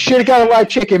 I should have got a live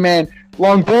chicken, man.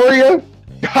 Longoria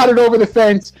got it over the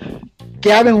fence.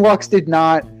 Gavin Lux did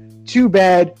not. Too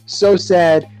bad. So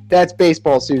sad. That's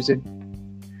baseball, Susan.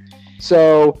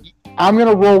 So I'm going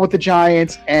to roll with the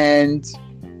Giants, and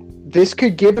this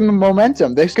could give them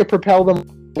momentum. This could propel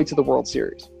them to the World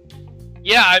Series.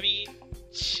 Yeah, I mean,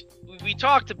 we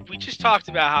just talked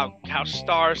about how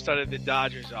star-studded the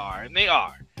Dodgers are, and they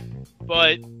are.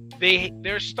 But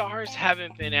their stars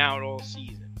haven't been out all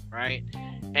season, right?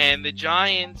 And the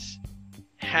Giants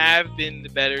have been the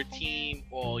better team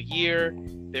all year.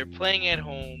 They're playing at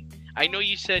home. I know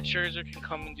you said Scherzer can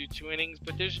come and do 2 innings,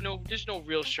 but there's no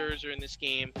real Scherzer in this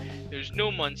game. There's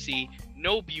no Muncy,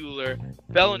 no Bueller.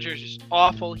 Bellinger's just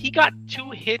awful. He got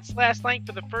 2 hits last night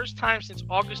for the first time since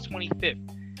August 25th.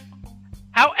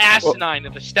 How asinine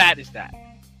of a stat is that?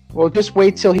 Well, just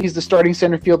wait till he's the starting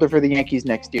center fielder for the Yankees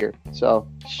next year. So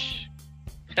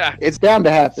it's bound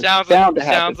to happen.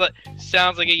 Sounds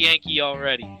like a Yankee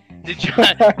already.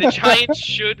 The Giants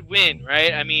should win,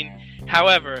 right? I mean,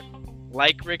 however,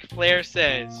 like Ric Flair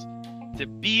says, to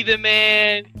be the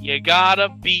man, you gotta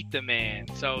beat the man.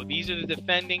 So these are the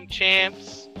defending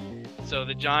champs. So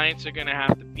the Giants are gonna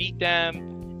have to beat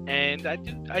them, and I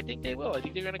think they will. I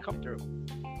think they're gonna come through.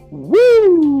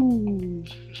 Woo!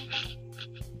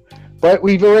 But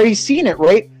we've already seen it,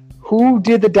 right? Who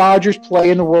did the Dodgers play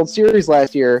in the World Series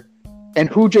last year, and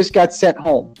who just got sent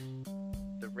home?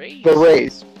 The Rays. The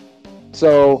Rays.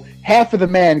 So half of the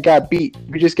man got beat.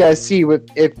 We just got to see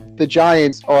if the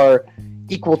Giants are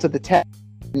equal to the 10.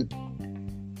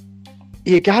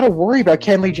 You got to worry about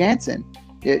Kenley Jansen.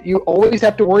 You always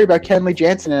have to worry about Kenley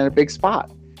Jansen in a big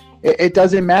spot. It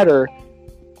doesn't matter.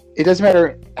 It doesn't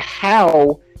matter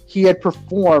how he had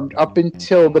performed up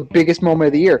until the biggest moment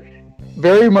of the year.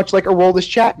 Very much like Aroldis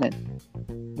Chapman.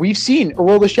 We've seen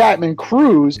Aroldis Chapman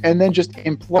cruise and then just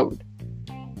implode.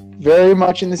 Very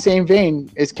much in the same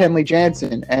vein as Kenley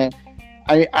Jansen. And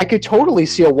I could totally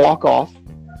see a walk-off.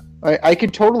 I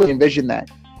could totally envision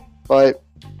that. But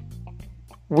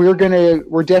we're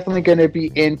definitely gonna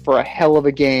be in for a hell of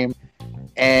a game,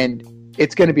 and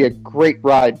it's gonna be a great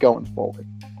ride going forward.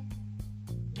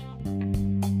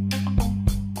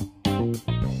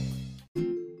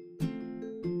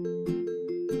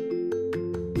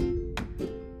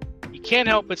 You can't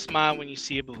help but smile when you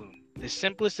see a balloon. The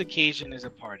simplest occasion is a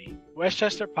party.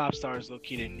 Westchester Pop Stars,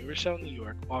 located in New Rochelle, New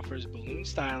York, offers balloon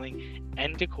styling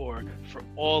and decor for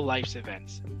all life's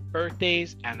events.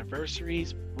 Birthdays,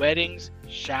 anniversaries, weddings,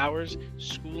 showers,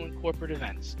 school and corporate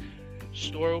events,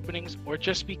 store openings, or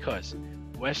just because.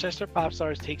 Westchester Pop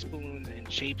Stars takes balloons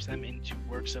and shapes them into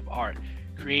works of art,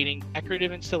 creating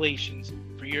decorative installations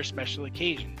for your special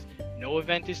occasions. No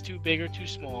event is too big or too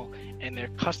small, and their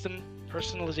custom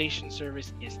personalization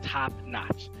service is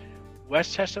top-notch.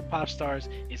 Westchester Pop Stars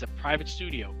is a private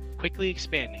studio, quickly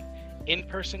expanding.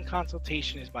 In-person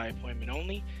consultation is by appointment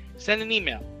only. Send an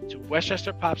email to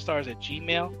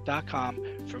westchesterpopstars@gmail.com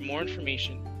for more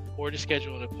information or to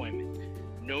schedule an appointment.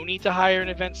 No need to hire an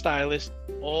event stylist.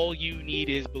 All you need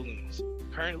is balloons.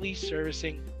 Currently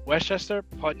servicing Westchester,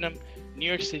 Putnam, New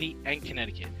York City, and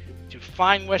Connecticut. To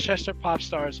find Westchester Pop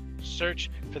Stars, search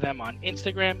for them on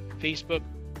Instagram, Facebook,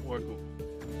 or Google.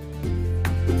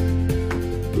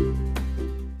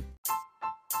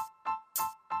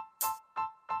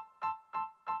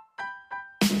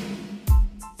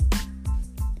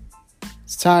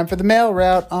 It's time for the mail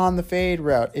route on the Fade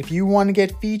Route. If you want to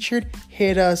get featured,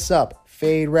 hit us up,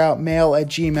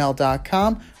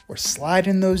 faderoutemail@gmail.com, or slide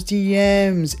in those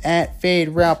DMs at Fade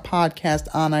Route Podcast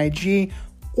on IG,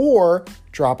 or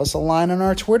drop us a line on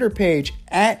our Twitter page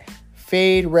at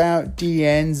Fade Route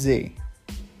DNZ.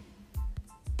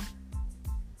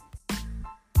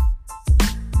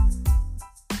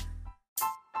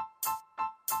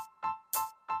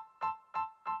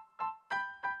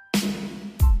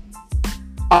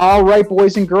 All right,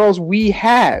 boys and girls, we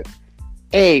have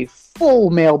a full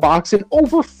mailbox, an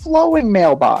overflowing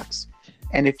mailbox.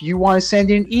 And if you want to send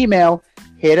in an email,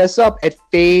 hit us up at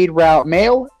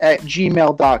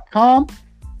faderoutemail@gmail.com,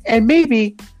 and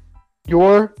maybe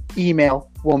your email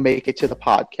will make it to the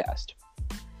podcast.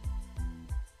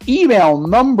 Email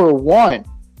number 1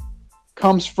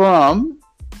 comes from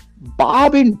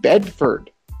Bob in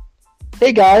Bedford.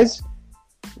 Hey, guys.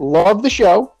 Love the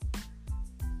show.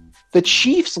 The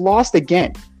Chiefs lost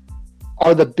again.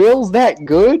 Are the Bills that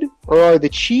good, or are the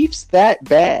Chiefs that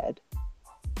bad?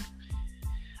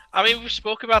 I mean, we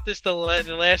spoke about this the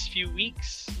last few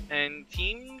weeks, and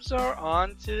teams are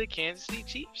on to the Kansas City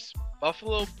Chiefs.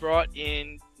 Buffalo brought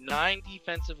in 9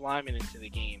 defensive linemen into the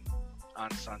game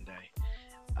on Sunday.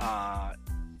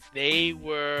 They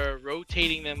were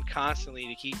rotating them constantly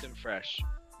to keep them fresh.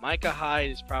 Micah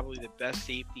Hyde is probably the best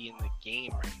safety in the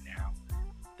game right now.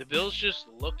 The Bills just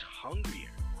looked hungrier.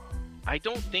 I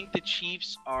don't think the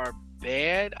Chiefs are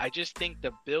bad. I just think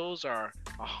the Bills are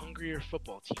a hungrier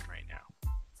football team right now.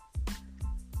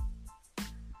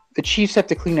 The Chiefs have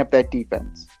to clean up that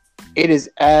defense. It is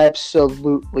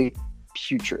absolutely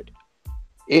putrid.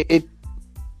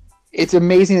 It's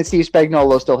amazing that Steve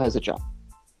Spagnuolo still has a job.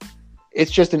 It's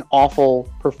just an awful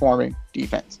performing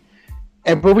defense.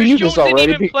 But we knew this already.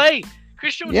 Didn't even play.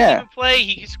 Chris Jones didn't even play.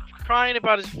 He's crying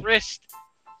about his wrist.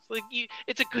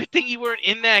 It's a good thing you weren't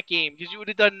in that game because you would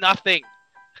have done nothing.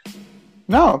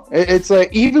 No, it's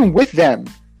like even with them,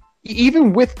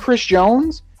 even with Chris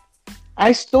Jones,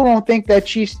 I still don't think that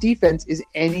Chiefs defense is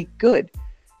any good.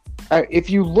 If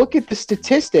you look at the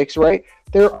statistics, right,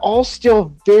 they're all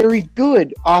still very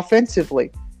good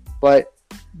offensively, but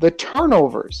the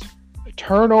turnovers.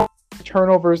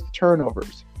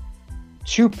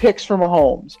 2 picks from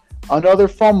Mahomes, another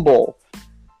fumble.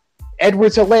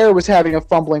 Edwards-Helaire was having a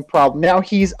fumbling problem. Now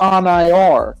he's on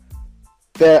IR.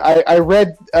 I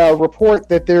read a report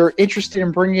that they're interested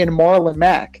in bringing in Marlon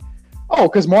Mack. Oh,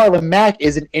 because Marlon Mack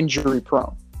isn't injury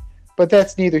prone. But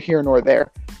that's neither here nor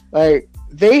there.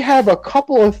 They have a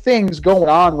couple of things going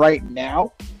on right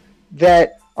now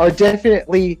that are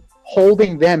definitely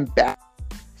holding them back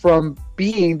from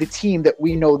being the team that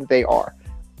we know that they are.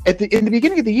 In the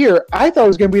beginning of the year, I thought it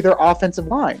was going to be their offensive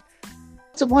line.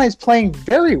 Offensive line is playing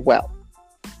very well.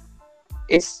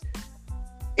 It's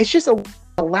just a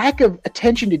lack of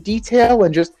attention to detail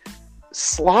and just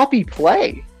sloppy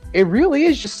play. It really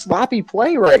is just sloppy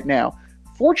play right now.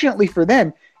 Fortunately for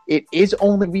them, it is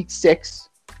only week 6.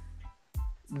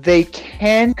 They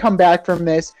can come back from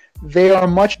this. They are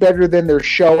much better than they're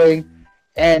showing.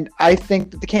 And I think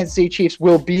that the Kansas City Chiefs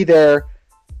will be there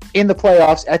in the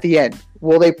playoffs at the end.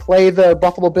 Will they play the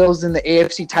Buffalo Bills in the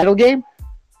AFC title game?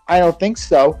 I don't think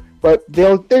so. But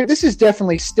this is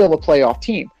definitely still a playoff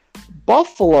team.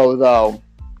 Buffalo, though,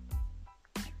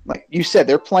 like you said,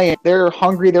 they're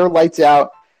hungry, they're lights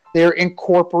out. They're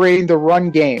incorporating the run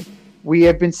game. We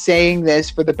have been saying this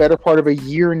for the better part of a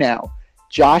year now.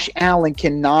 Josh Allen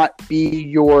cannot be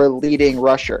your leading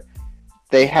rusher.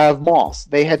 They have Moss.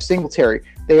 They have Singletary.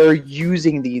 They are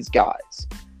using these guys.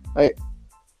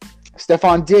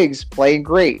 Stephon Diggs playing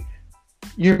great.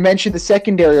 You mentioned the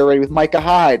secondary already with Micah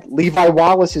Hyde. Levi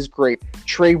Wallace is great.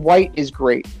 Trey White is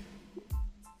great.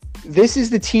 This is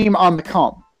the team on the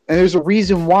come. And there's a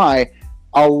reason why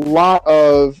a lot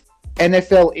of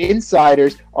NFL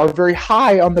insiders are very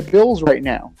high on the Bills right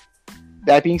now.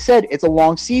 That being said, it's a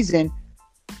long season.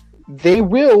 They're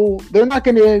not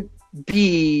going to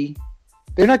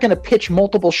pitch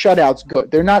multiple shutouts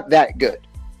good. They're not that good.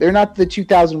 They're not the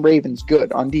 2000 Ravens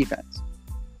good on defense.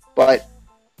 But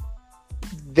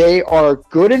they are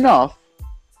good enough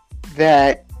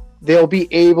that they'll be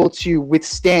able to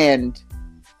withstand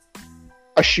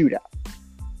a shootout.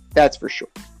 That's for sure.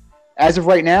 As of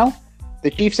right now, the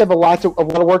Chiefs have a lot of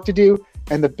work to do,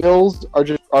 and the Bills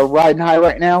are riding high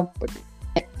right now, but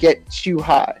can't get too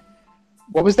high.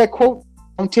 What was that quote?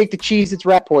 Don't take the cheese, it's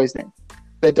rat poisoning.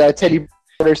 That Teddy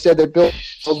Porter said that Bill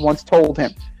once told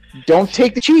him. Don't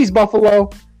take the cheese, Buffalo.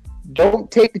 Don't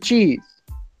take the cheese.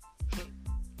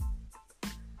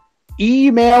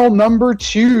 Email number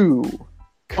 2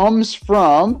 comes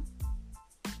from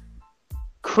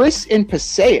Chris in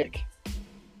Passaic.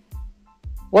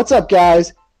 What's up,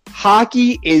 guys?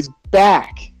 Hockey is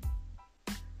back.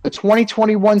 The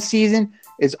 2021 season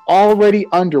is already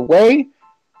underway.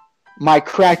 My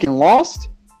Kraken lost,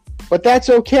 but that's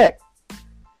okay.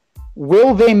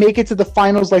 Will they make it to the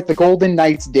finals like the Golden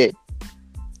Knights did?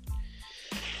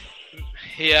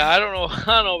 Yeah, I don't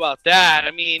know about that.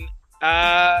 I mean,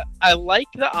 I like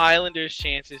the Islanders'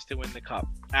 chances to win the Cup.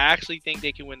 I actually think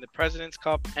they can win the President's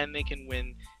Cup and they can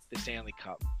win the Stanley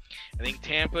Cup. I think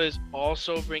Tampa is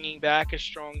also bringing back a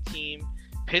strong team.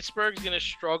 Pittsburgh's going to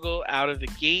struggle out of the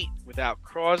gate without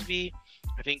Crosby.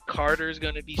 I think Carter is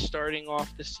going to be starting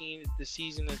off the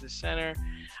season as a center.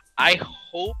 I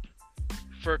hope,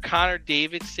 for Connor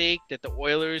David's sake, that the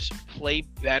Oilers play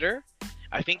better.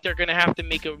 I think they're going to have to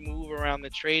make a move around the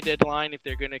trade deadline if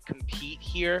they're going to compete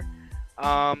here.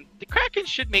 The Kraken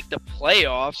should make the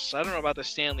playoffs. I don't know about the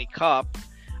Stanley Cup.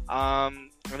 I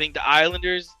think the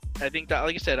Islanders. Like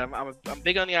I said, I'm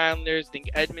big on the Islanders. I think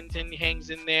Edmonton hangs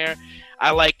in there.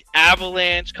 I like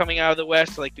Avalanche coming out of the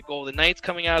West. I like the Golden Knights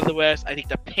coming out of the West. I think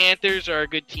the Panthers are a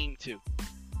good team too.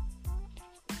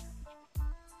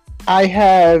 I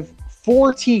have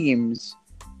 4 teams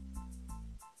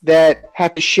that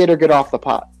have to shit or get off the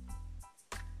pot.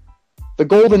 The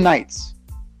Golden Knights.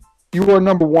 You are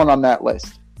number 1 on that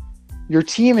list. Your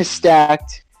team is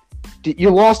stacked. You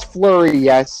lost Fleury,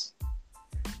 yes.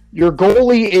 Your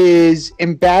goalie is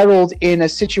embattled in a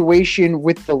situation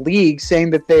with the league,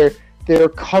 saying that they're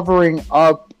covering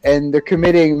up and they're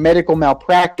committing medical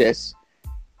malpractice.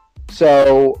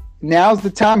 So now's the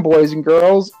time, boys and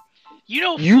girls. You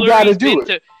know, You got to do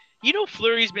it. You know,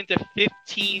 Fleury's been to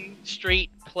 15 straight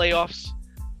playoffs.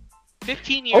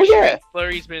 15 years Oh, yeah. straight,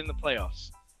 Fleury's been in the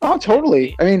playoffs. Oh,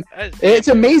 totally. I mean, That's it's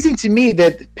damn good. amazing to me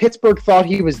that Pittsburgh thought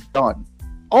he was done.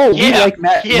 Oh, we Yeah, like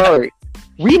Matt yeah. Murray.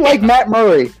 We like Matt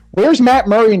Murray. Where's Matt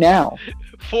Murray now?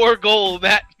 4-goal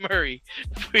Matt Murray.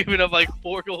 Even up like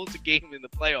 4 goals a game in the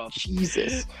playoffs.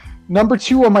 Jesus. Number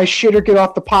 2 on my shit or get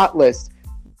off the pot list.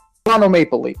 Toronto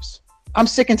Maple Leafs. I'm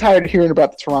sick and tired of hearing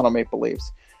about the Toronto Maple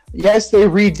Leafs. Yes, they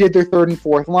redid their 3rd and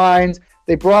 4th lines.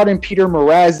 They brought in Peter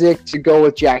Mrazek to go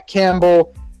with Jack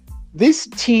Campbell. This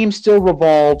team still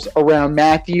revolves around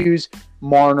Matthews,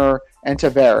 Marner, and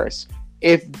Tavares.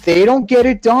 If they don't get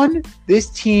it done, this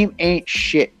team ain't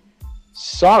shit.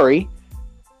 Sorry.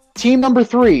 Team number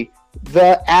 3,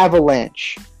 the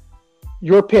Avalanche.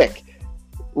 Your pick.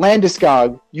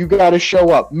 Landeskog, you got to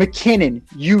show up. McKinnon,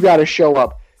 you got to show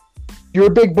up. You're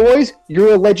big boys,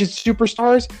 you're alleged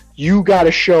superstars, you got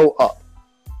to show up.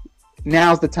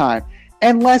 Now's the time.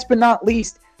 And last but not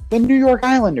least, the New York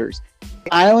Islanders.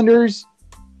 Islanders,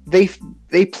 they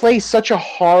play such a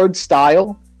hard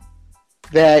style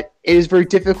that it is very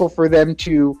difficult for them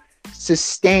to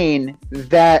sustain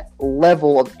that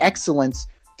level of excellence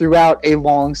throughout a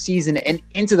long season and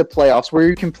into the playoffs where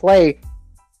you can play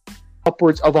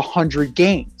upwards of 100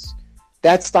 games.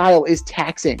 That style is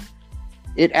taxing.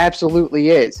 It absolutely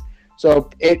is. So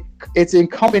it's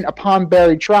incumbent upon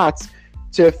Barry Trotz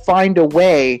to find a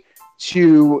way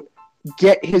to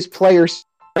get his players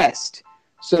rest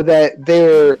so that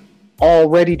they're all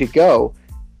ready to go.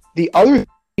 The other thing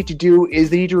they need to do is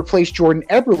they need to replace Jordan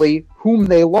Eberle, whom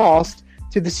they lost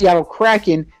to the Seattle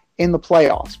Kraken in the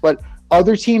playoffs. But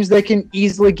other teams that can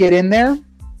easily get in there,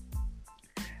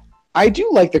 I do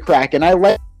like the Kraken. I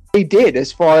like what they did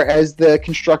as far as the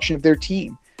construction of their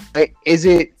team. They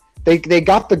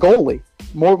got the goalie.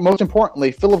 Most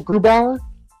importantly, Philip Grubauer.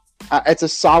 It's a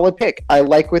solid pick. I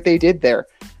like what they did there.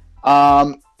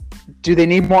 Do they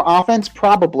need more offense?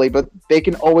 Probably, but they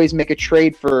can always make a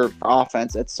trade for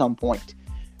offense at some point.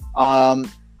 The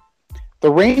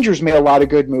Rangers made a lot of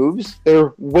good moves.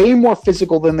 They're way more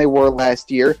physical than they were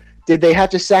last year. Did they have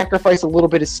to sacrifice a little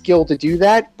bit of skill to do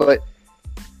that? But,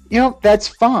 that's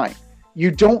fine.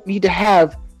 You don't need to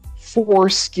have 4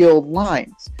 skilled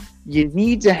lines. You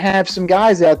need to have some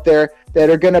guys out there that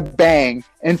are going to bang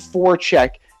and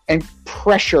forecheck and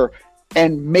pressure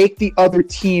and make the other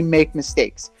team make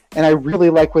mistakes. And I really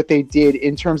like what they did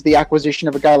in terms of the acquisition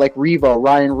of a guy like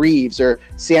Ryan Reeves, or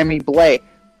Sammy Blais.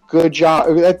 Good job.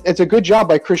 It's a good job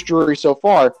by Chris Drury so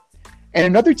far. And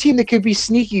another team that could be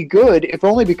sneaky good, if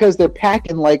only because they're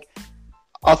packing like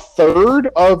a third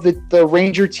of the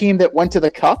Ranger team that went to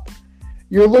the Cup.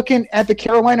 You're looking at the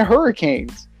Carolina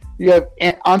Hurricanes. You have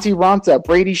Antti Ranta,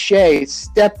 Brady Shea,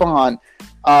 Stepan,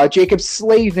 Jacob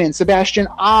Slavin, Sebastian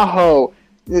Aho.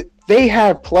 They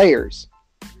have players.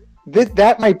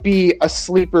 That might be a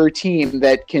sleeper team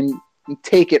that can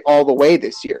take it all the way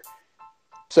this year.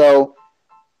 So,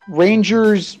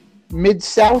 Rangers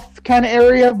mid-south kind of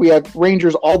area. We have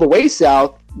Rangers all the way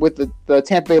south with the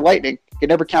Tampa Bay Lightning. You can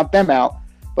never count them out.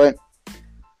 But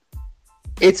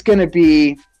it's going to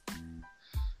be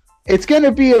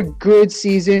a good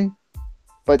season.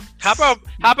 But How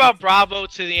about bravo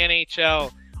to the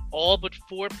NHL? All but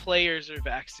 4 players are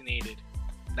vaccinated.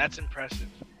 That's impressive.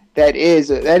 That is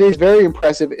very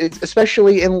impressive,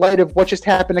 especially in light of what just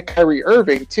happened to Kyrie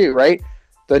Irving too, right?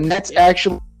 The Nets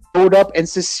actually showed up and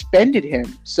suspended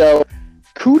him. So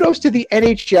kudos to the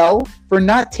NHL for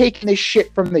not taking this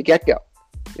shit from the get-go.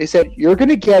 They said, you're going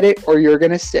to get it or you're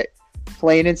going to sit.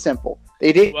 Plain and simple.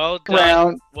 They didn't Well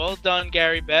done,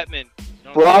 Gary Bettman.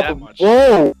 Don't say that much.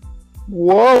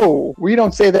 Whoa. We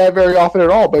don't say that very often at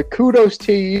all, but kudos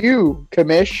to you,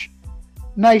 Kamish.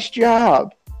 Nice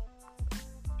job.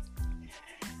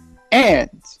 And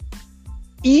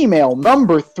email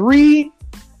number 3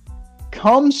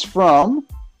 comes from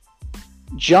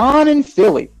John in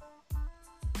Philly.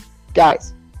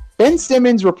 Guys, Ben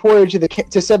Simmons reported to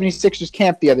 76ers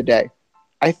camp the other day.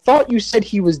 I thought you said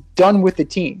he was done with the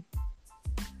team.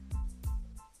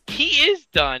 He is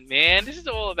done, man. This is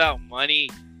all about money.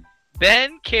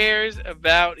 Ben cares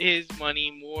about his money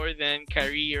more than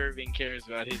Kyrie Irving cares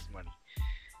about his money.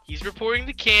 He's reporting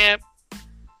to camp.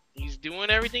 He's doing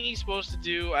everything he's supposed to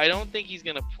do. I don't think he's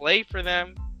going to play for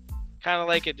them. Kind of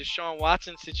like a Deshaun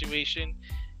Watson situation.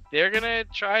 they're gonna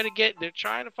try to they're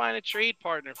trying to find a trade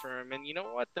partner for him. And you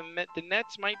know what? The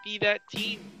Nets might be that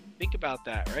team. Think about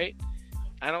that, right?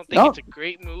 I don't think it's a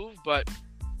great move, but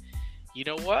you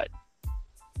know what?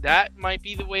 That might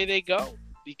be the way they go,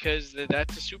 because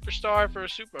that's a superstar for a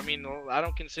super. I mean, I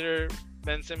don't consider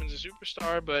Ben Simmons a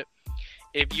superstar, but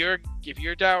if you're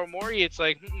Daryl Morey, it's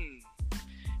like,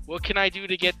 what can I do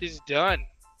to get this done?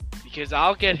 Because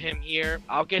I'll get him here.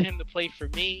 I'll get him to play for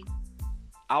me.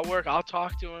 I'll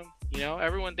talk to him. You know,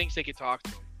 everyone thinks they can talk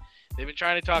to him. They've been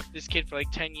trying to talk to this kid for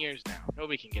like 10 years now.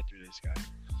 Nobody can get through this guy.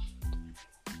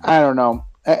 I don't know.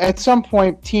 At some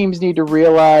point, teams need to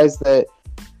realize that,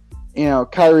 you know,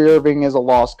 Kyrie Irving is a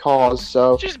lost cause.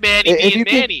 So it's just Manny being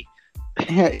Manny.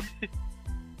 Yeah,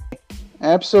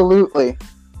 absolutely.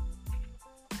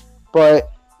 But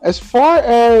as far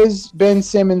as Ben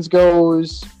Simmons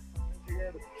goes,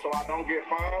 so I don't get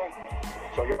fined,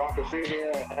 so y'all can sit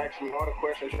here and ask me all the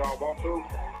questions y'all want to.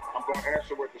 I'm going to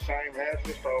answer with the same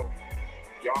answer, so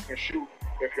y'all can shoot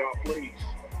if y'all please.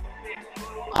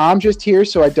 I'm just here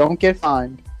so I don't get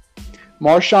fined.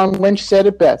 Marshawn Lynch said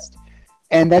it best,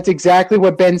 and that's exactly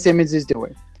what Ben Simmons is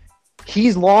doing.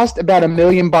 He's lost about $1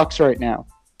 million right now,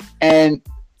 and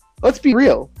let's be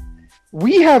real,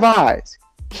 we have eyes.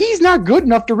 He's not good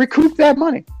enough to recoup that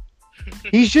money.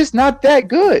 He's just not that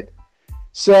good.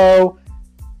 So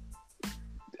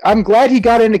I'm glad he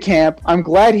got into camp. I'm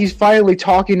glad he's finally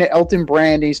talking to Elton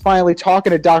Brand. He's finally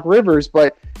talking to Doc Rivers,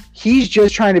 but he's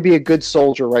just trying to be a good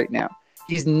soldier right now.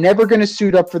 He's never going to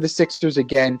suit up for the Sixers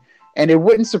again, and it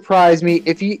wouldn't surprise me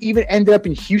if he even ended up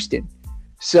in Houston.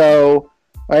 So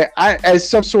as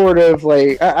some sort of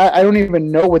I don't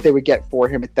even know what they would get for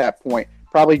him at that point.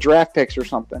 Probably draft picks or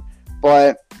something.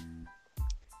 But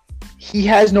he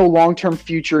has no long-term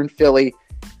future in Philly.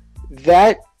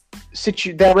 That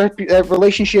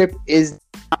relationship is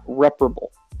not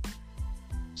reparable.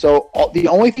 So the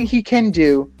only thing he can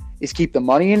do is keep the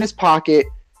money in his pocket,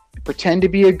 pretend to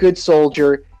be a good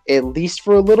soldier, at least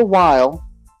for a little while,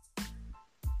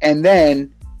 and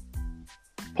then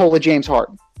pull a James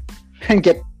Harden and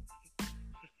get.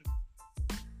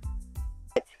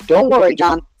 Don't worry,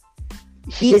 John.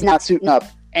 He is not suiting up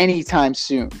anytime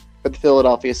soon for the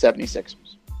Philadelphia 76ers.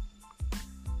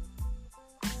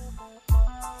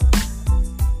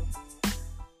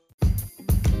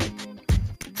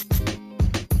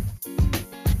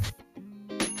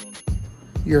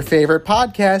 Your favorite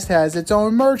podcast has its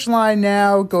own merch line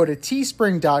now. Go to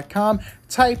teespring.com,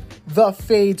 type The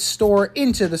Fade Store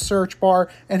into the search bar,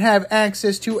 and have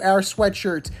access to our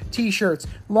sweatshirts, t-shirts,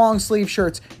 long sleeve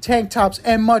shirts, tank tops,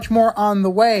 and much more on the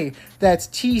way. That's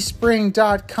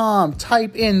teespring.com.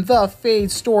 Type in The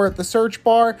Fade Store at the search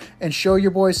bar and show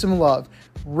your boys some love.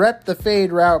 Rep the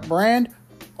Fade Route brand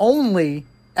only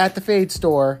at the Fade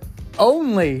Store,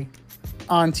 only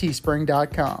on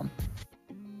teespring.com.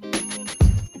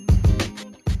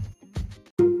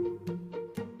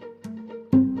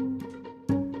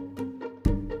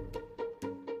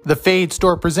 The Fade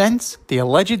Store presents the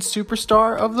Alleged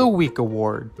Superstar of the Week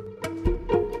Award.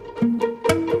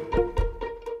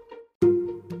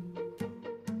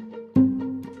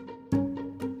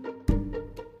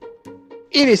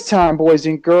 It is time, boys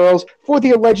and girls, for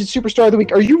the Alleged Superstar of the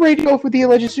Week. Are you ready to go for the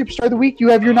Alleged Superstar of the Week? You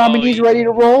have your nominees ready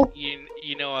to roll?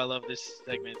 You know I love this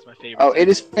segment. It's my favorite. Oh, it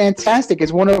is fantastic.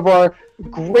 It's one of our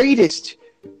greatest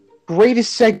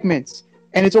segments.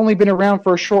 And it's only been around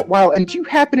for a short while. And do you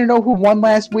happen to know who won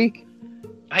last week?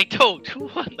 I don't. Who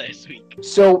won last week?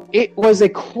 So it was a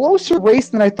closer race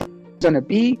than I thought it was going to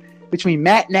be between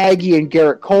Matt Nagy and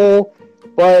Garrett Cole.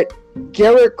 But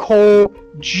Garrett Cole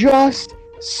just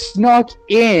snuck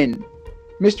in.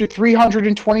 Mr.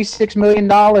 $326 million.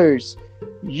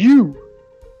 You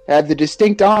have the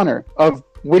distinct honor of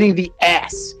winning the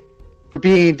ass for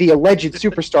being the alleged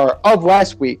superstar of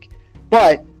last week.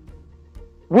 But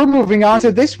we're moving on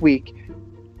to this week.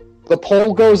 The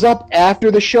poll goes up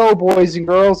after the show, boys and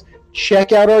girls.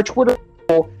 Check out our Twitter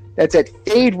poll. That's at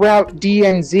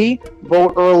FadeRouteDNZ.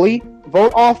 Vote early,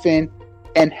 vote often,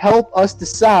 and help us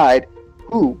decide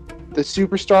who the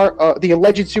the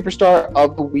Alleged Superstar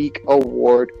of the Week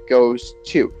award goes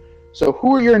to. So,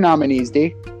 who are your nominees,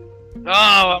 D? Oh,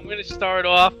 I'm gonna start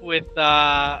off with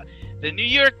the New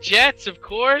York Jets, of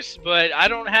course, but I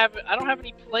don't have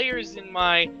any players in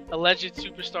my Alleged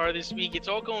Superstar this week. It's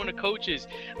all going to coaches.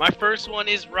 My first one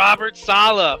is Robert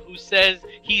Saleh, who says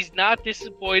he's not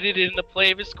disappointed in the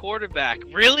play of his quarterback.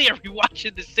 Really? Are we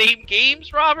watching the same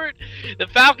games, Robert? The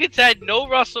Falcons had no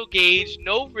Russell Gage,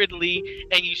 no Ridley,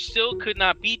 and you still could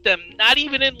not beat them, not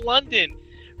even in London.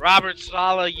 Robert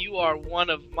Sala, you are one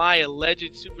of my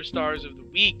alleged superstars of the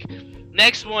week.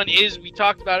 Next one is, we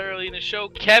talked about earlier in the show,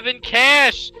 Kevin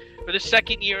Cash. For the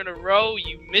second year in a row,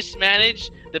 you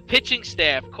mismanaged the pitching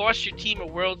staff, cost your team a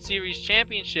World Series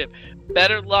championship.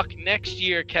 Better luck next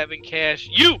year, Kevin Cash.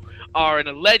 You are an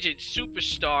alleged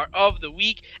superstar of the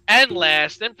week. And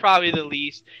last, and probably the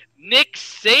least, Nick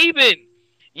Saban.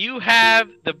 You have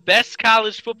the best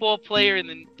college football player in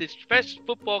the best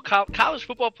college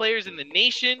football players in the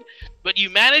nation, but you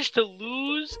managed to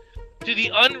lose to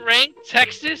the unranked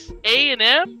Texas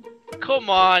A&M? Come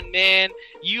on, man.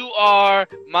 You are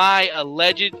my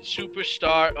alleged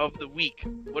superstar of the week.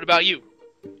 What about you?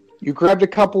 You grabbed a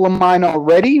couple of mine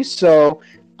already, so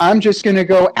I'm just going to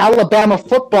go Alabama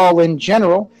football in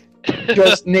general.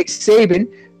 Just Nick Saban.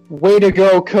 Way to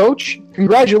go, coach.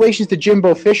 Congratulations to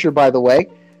Jimbo Fisher, by the way.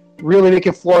 Really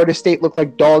making Florida State look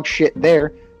like dog shit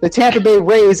there. The Tampa Bay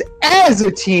Rays as a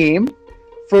team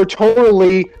for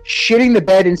totally shitting the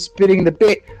bed and spitting the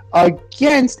bit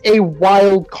against a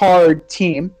wild card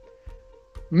team.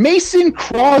 Mason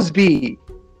Crosby,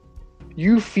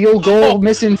 you field goal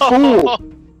missing fool.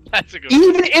 That's a good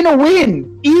Even in a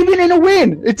win,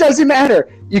 it doesn't matter.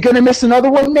 You're gonna miss another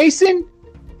one, Mason?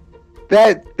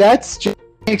 That's just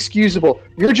inexcusable.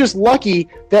 You're just lucky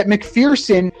that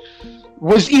McPherson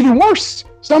was even worse.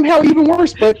 Somehow even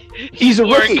worse, but he's a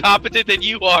more rookie. incompetent than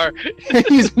you are.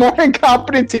 He's more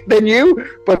incompetent than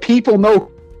you, but people know who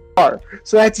you are.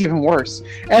 So that's even worse.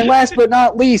 And last but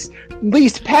not least,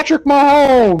 Patrick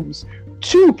Mahomes.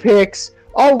 2 picks,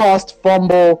 a lost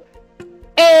fumble,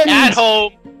 and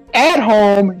At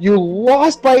home, you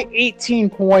lost by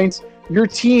 18 points. Your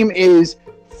team is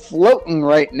floating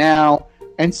right now.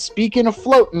 And speaking of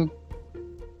floating,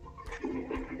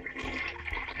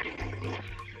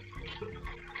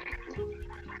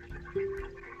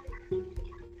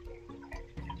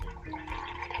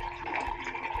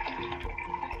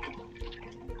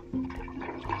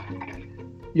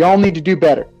 y'all need to do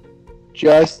better.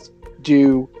 Just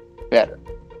do better.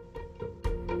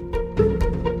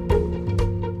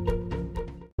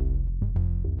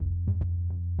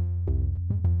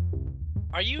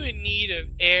 Are you in need of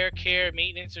air care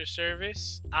maintenance or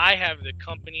service? I have the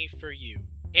company for you.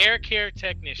 Air Care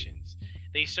Technicians.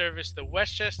 They service the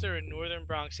Westchester and Northern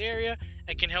Bronx area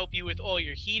and can help you with all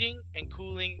your heating and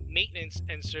cooling, maintenance,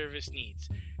 and service needs.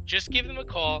 Just give them a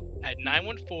call at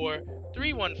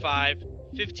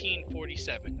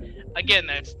 914-315-1547. Again,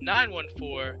 that's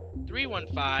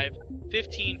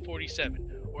 914-315-1547.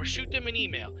 Or shoot them an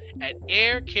email at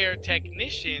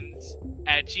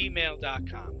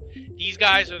aircaretechnicians@gmail.com. These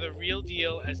guys are the real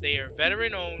deal, as they are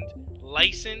veteran-owned,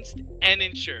 licensed, and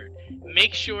insured.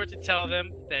 Make sure to tell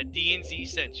them that D&Z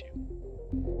sent you.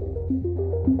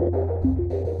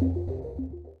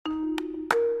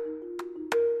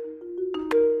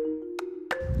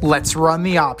 Let's run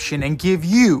the option and give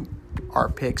you our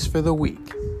picks for the week.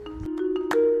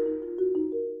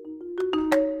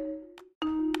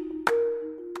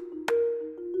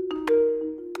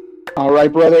 All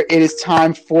right, brother, it is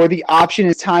time for the option.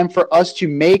 It's time for us to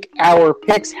make our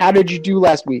picks. How did you do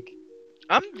last week?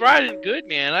 I'm riding good,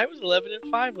 man. I was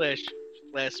 11-5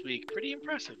 last week. Pretty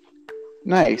impressive.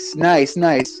 Nice.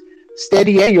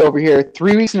 Steady Eddie over here.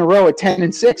 3 weeks in a row at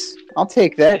 10-6. I'll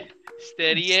take that.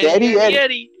 Steady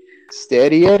Eddie.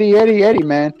 Steady Eddie,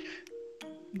 man.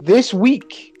 This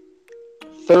week,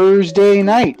 Thursday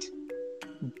night,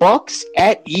 Bucks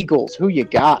at Eagles. Who you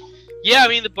got? Yeah, I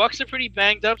mean, the Bucks are pretty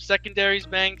banged up. Secondary's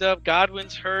banged up.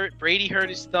 Godwin's hurt. Brady hurt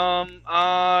his thumb.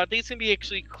 I think it's going to be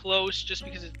actually close just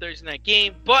because it's Thursday night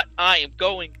game. But I am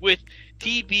going with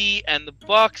TB and the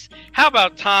Bucks. How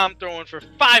about Tom throwing for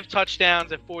 5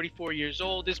 touchdowns at 44 years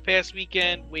old this past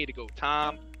weekend? Way to go,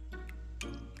 Tom.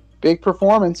 Big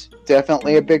performance.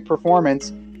 Definitely a big performance.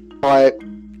 But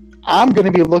I'm going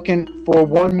to be looking for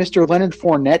one Mr. Leonard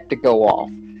Fournette to go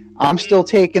off. I'm still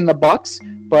taking the Bucks,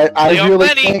 but I really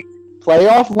think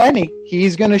playoff Lenny.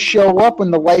 He's going to show up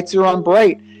when the lights are on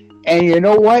bright. And you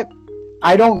know what?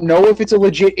 I don't know if it's a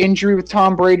legit injury with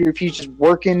Tom Brady or if he's just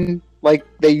working like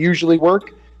they usually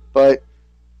work, but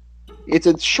it's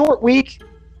a short week.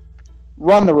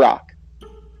 Run the rock.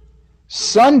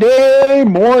 Sunday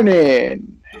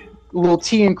morning, little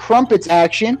tea and crumpets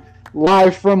action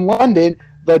live from London.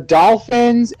 The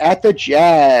Dolphins at the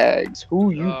Jags. Who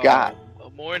you got?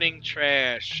 Morning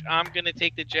trash. I'm going to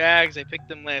take the Jags. I picked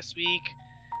them last week.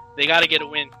 They got to get a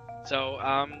win. So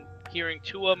I'm hearing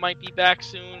Tua might be back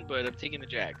soon, but I'm taking the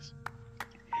Jags.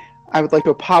 I would like to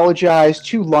apologize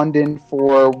to London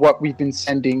for what we've been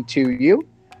sending to you.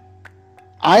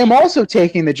 I am also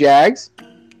taking the Jags.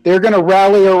 They're going to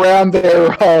rally around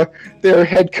their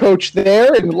head coach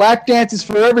there, and lap dances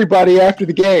for everybody after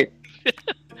the game.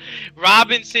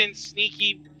 Robinson,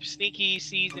 sneaky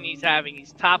season he's having.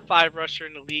 He's top 5 rusher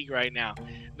in the league right now.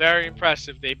 Very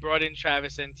impressive. They brought in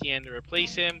Travis Etienne to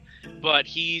replace him, but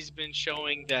he's been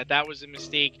showing that was a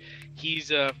mistake. He's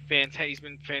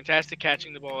been fantastic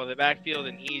catching the ball in the backfield,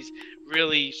 and he's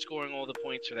really scoring all the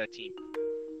points for that team.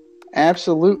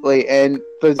 Absolutely, and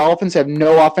the Dolphins have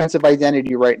no offensive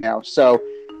identity right now, so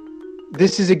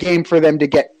this is a game for them to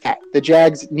get fat. The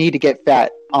Jags need to get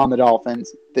fat on the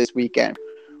Dolphins this weekend.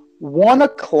 1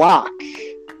 o'clock.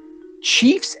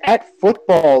 Chiefs at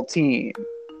football team.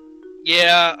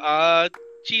 Yeah,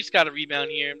 Chiefs got a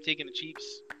rebound here. I'm taking the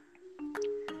Chiefs.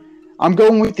 I'm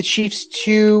going with the Chiefs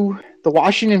too. The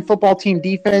Washington football team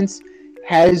defense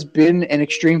has been an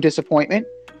extreme disappointment.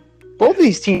 Both of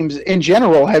these teams in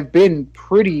general have been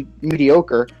pretty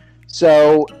mediocre.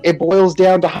 So it boils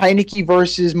down to Heineke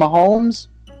versus Mahomes.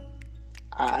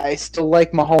 I still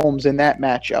like Mahomes in that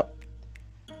matchup.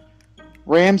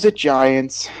 Rams at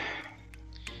Giants.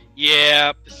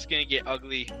 Yeah, this is going to get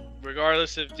ugly.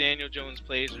 Regardless if Daniel Jones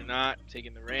plays or not, I'm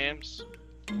taking the Rams.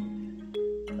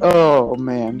 Oh,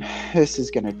 man. This is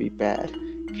going to be bad.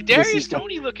 Kadarius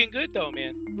Toney looking good, though,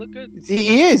 man. Look good.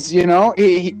 He is, you know.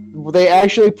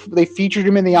 They featured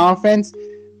him in the offense,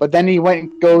 but then he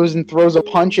goes and throws a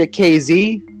punch at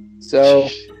KZ. So,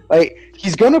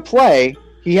 he's going to play.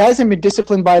 He hasn't been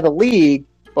disciplined by the league,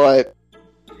 but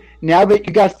now that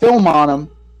you got film on him,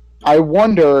 I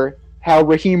wonder how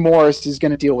Raheem Morris is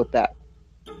going to deal with that.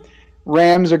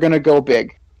 Rams are going to go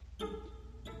big.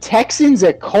 Texans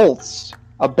at Colts,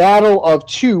 a battle of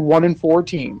two 1-4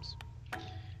 teams.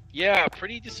 Yeah,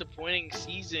 pretty disappointing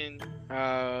season,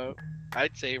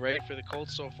 I'd say, right, for the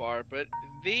Colts so far. But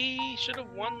they should have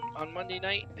won on Monday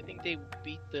night. I think they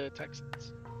beat the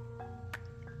Texans.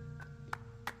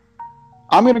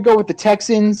 I'm going to go with the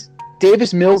Texans.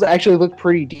 Davis Mills actually looked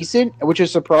pretty decent, which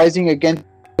is surprising against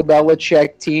the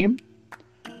Belichick team.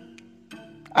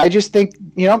 I just think,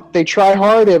 they try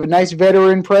hard. They have a nice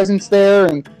veteran presence there,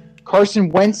 and Carson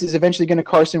Wentz is eventually going to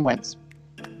Carson Wentz.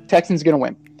 Texans going to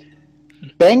win.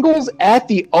 Bengals at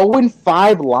the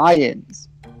 0-5 Lions.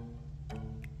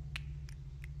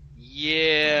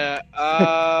 Yeah.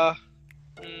 I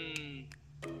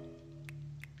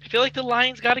feel like the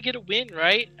Lions got to get a win,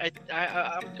 right?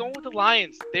 I'm going with the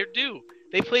Lions. They're due.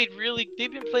 They've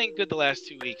been playing good the last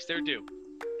 2 weeks. They're due.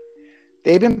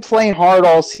 They've been playing hard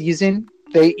all season.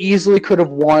 They easily could have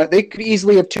won. They could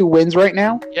easily have 2 wins right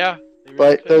now. Yeah.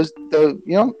 Really but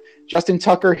Justin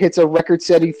Tucker hits a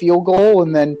record-setting field goal,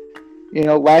 and then,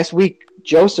 last week,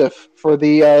 Joseph for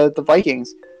the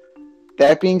Vikings.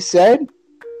 That being said,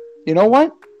 you know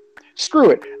what? Screw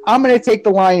it. I'm going to take the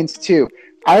Lions, too.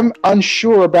 I'm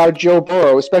unsure about Joe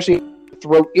Burrow, especially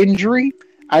throat injury.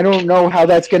 I don't know how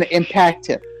that's going to impact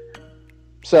him.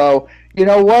 So, you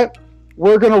know what?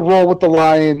 We're going to roll with the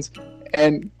Lions,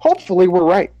 and hopefully we're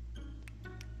right.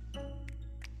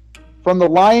 From the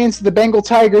Lions to the Bengal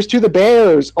Tigers to the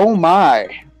Bears. Oh, my.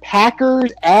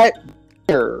 Packers at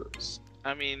Bears.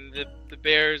 I mean, the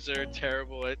Bears are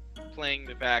terrible at playing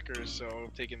the Packers, so I'm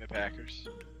taking the Packers.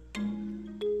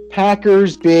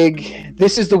 Packers big.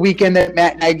 This is the weekend that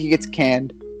Matt Nagy gets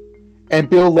canned, and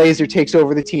Bill Lazor takes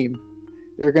over the team.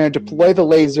 They're going to deploy the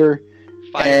laser,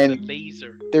 Fire the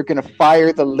laser. They're going to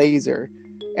fire the laser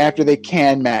after they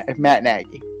can Matt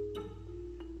Nagy.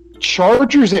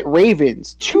 Chargers at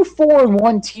Ravens. 2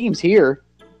 4-1 teams here.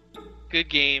 Good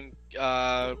game.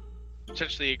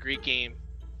 Potentially a great game.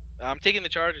 I'm taking the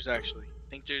Chargers, actually. I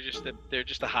think they're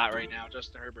just hot right now.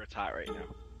 Justin Herbert's hot right now.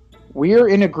 We're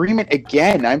in agreement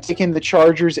again. I'm taking the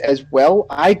Chargers as well.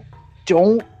 I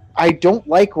don't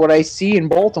like what I see in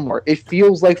Baltimore. It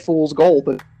feels like fool's gold,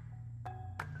 but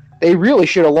they really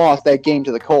should have lost that game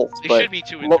to the Colts. They should be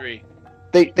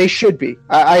 2-3. They should be.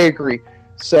 I agree.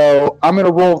 So I'm going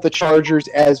to roll with the Chargers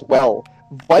as well.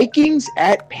 Vikings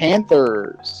at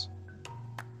Panthers.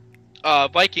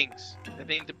 Vikings. I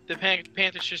think the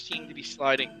Panthers just seem to be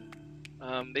sliding.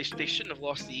 They shouldn't have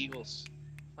lost the Eagles.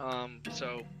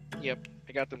 So, yep,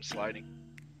 I got them sliding.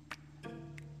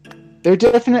 They're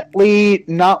definitely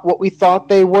not what we thought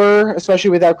they were, especially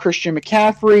without Christian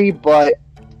McCaffrey, but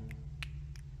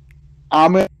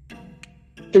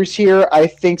there's here. I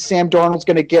think Sam Darnold's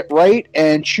going to get right,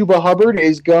 and Chuba Hubbard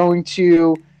is going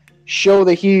to show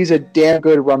that he's a damn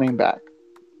good running back.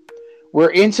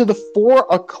 We're into the 4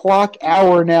 o'clock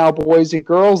hour now, boys and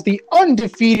girls. The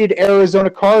undefeated Arizona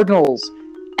Cardinals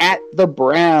at the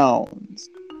Browns.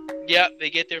 Yep, they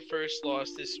get their first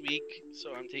loss this week,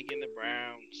 so I'm taking the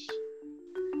Browns.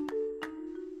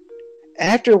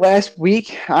 After last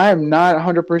week, I'm not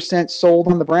 100% sold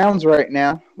on the Browns right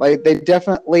now. Like, they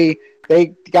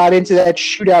got into that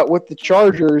shootout with the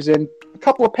Chargers, and a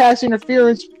couple of pass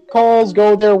interference calls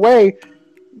go their way.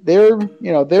 They're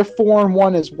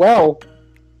 4-1 as well,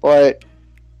 but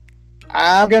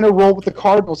I'm going to roll with the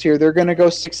Cardinals here. They're going to go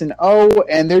 6-0,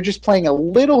 and they're just playing a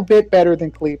little bit better than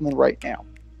Cleveland right now.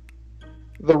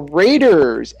 The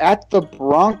Raiders at the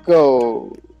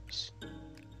Broncos.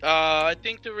 I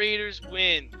think the Raiders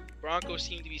win. Broncos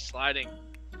seem to be sliding.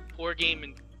 Poor game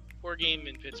in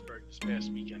Pittsburgh this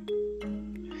past weekend.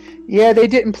 Yeah, they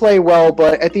didn't play well,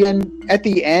 but at the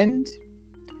end,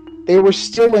 they were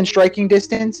still in striking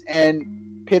distance,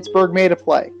 and Pittsburgh made a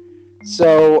play.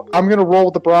 So I'm going to roll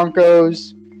with the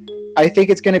Broncos. I think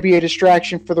it's going to be a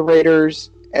distraction for the Raiders,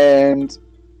 and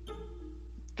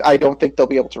I don't think they'll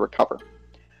be able to recover.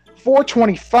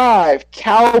 425,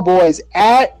 Cowboys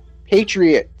at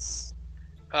Patriots.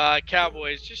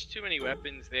 Cowboys, just too many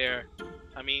weapons there.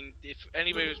 I mean, if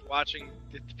anybody was watching,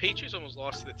 the Patriots almost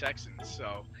lost to the Texans,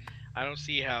 so I don't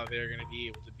see how they're going to be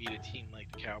able to beat a team like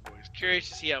the Cowboys. Curious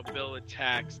to see how Bill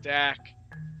attacks Dak,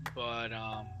 but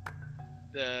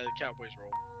the Cowboys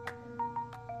roll.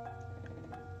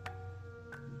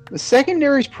 The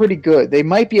secondary is pretty good. They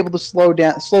might be able to slow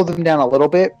them down a little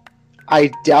bit. I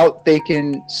doubt they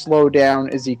can slow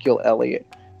down Ezekiel Elliott.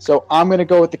 So I'm going to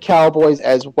go with the Cowboys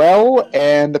as well,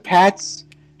 and the Pats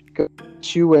go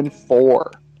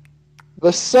 2-4.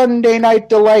 The Sunday Night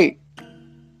Delight.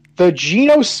 The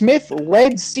Geno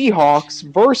Smith-led Seahawks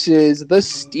versus the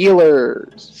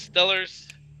Steelers. Steelers.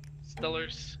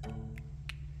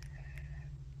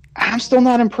 I'm still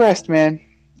not impressed, man.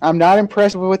 I'm not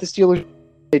impressed with what the Steelers.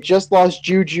 They just lost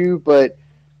Juju, but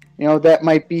that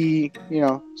might be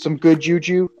some good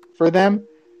Juju for them.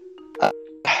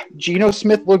 Geno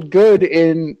Smith looked good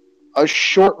in a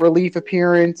short relief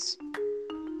appearance.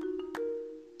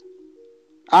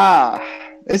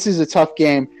 This is a tough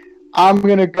game. I'm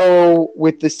going to go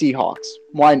with the Seahawks.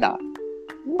 Why not?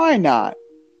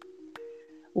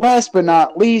 Last but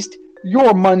not least,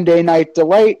 your Monday Night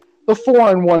Delight, the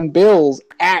 4-1 Bills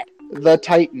at the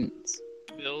Titans.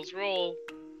 Bills roll.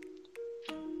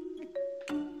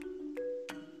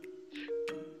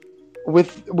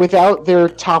 Without their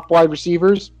top wide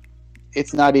receivers,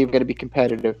 it's not even going to be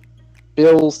competitive.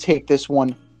 Bills take this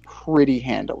one pretty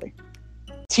handily.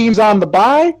 Teams on the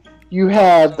bye, you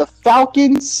have the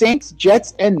Falcons, Saints,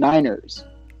 Jets, and Niners.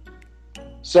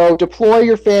 So deploy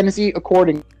your fantasy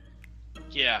accordingly.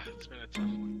 Yeah, it's been a tough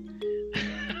one.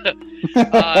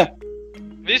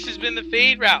 This has been the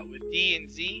Fade Route with D and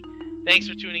Z. Thanks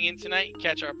for tuning in tonight.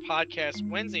 Catch our podcast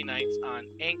Wednesday nights on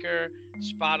Anchor,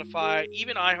 Spotify,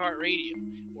 even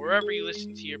iHeartRadio, wherever you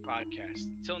listen to your podcast.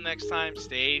 Until next time,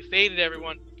 stay faded,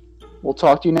 everyone. We'll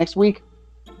talk to you next week.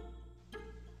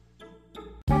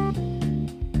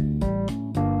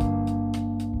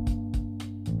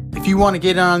 If you want to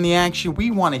get on the action,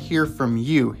 we want to hear from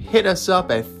you. Hit us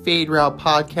up at Fade Route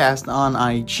Podcast on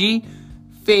IG,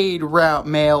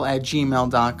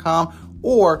 faderoutemail@gmail.com,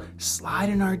 or slide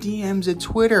in our DMs at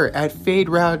Twitter at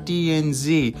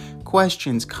FadeRouteDNZ.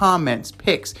 Questions, comments,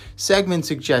 picks, segment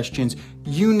suggestions,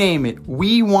 you name it.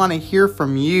 We want to hear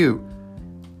from you.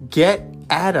 Get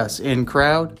at us, in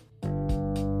crowd.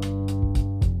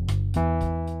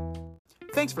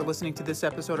 Thanks for listening to this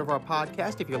episode of our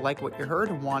podcast. If you like what you heard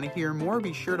and want to hear more,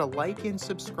 be sure to like and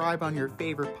subscribe on your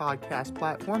favorite podcast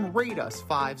platform. Rate us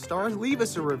 5 stars, leave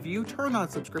us a review, turn on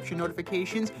subscription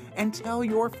notifications, and tell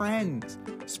your friends.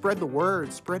 Spread the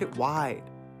word, spread it wide.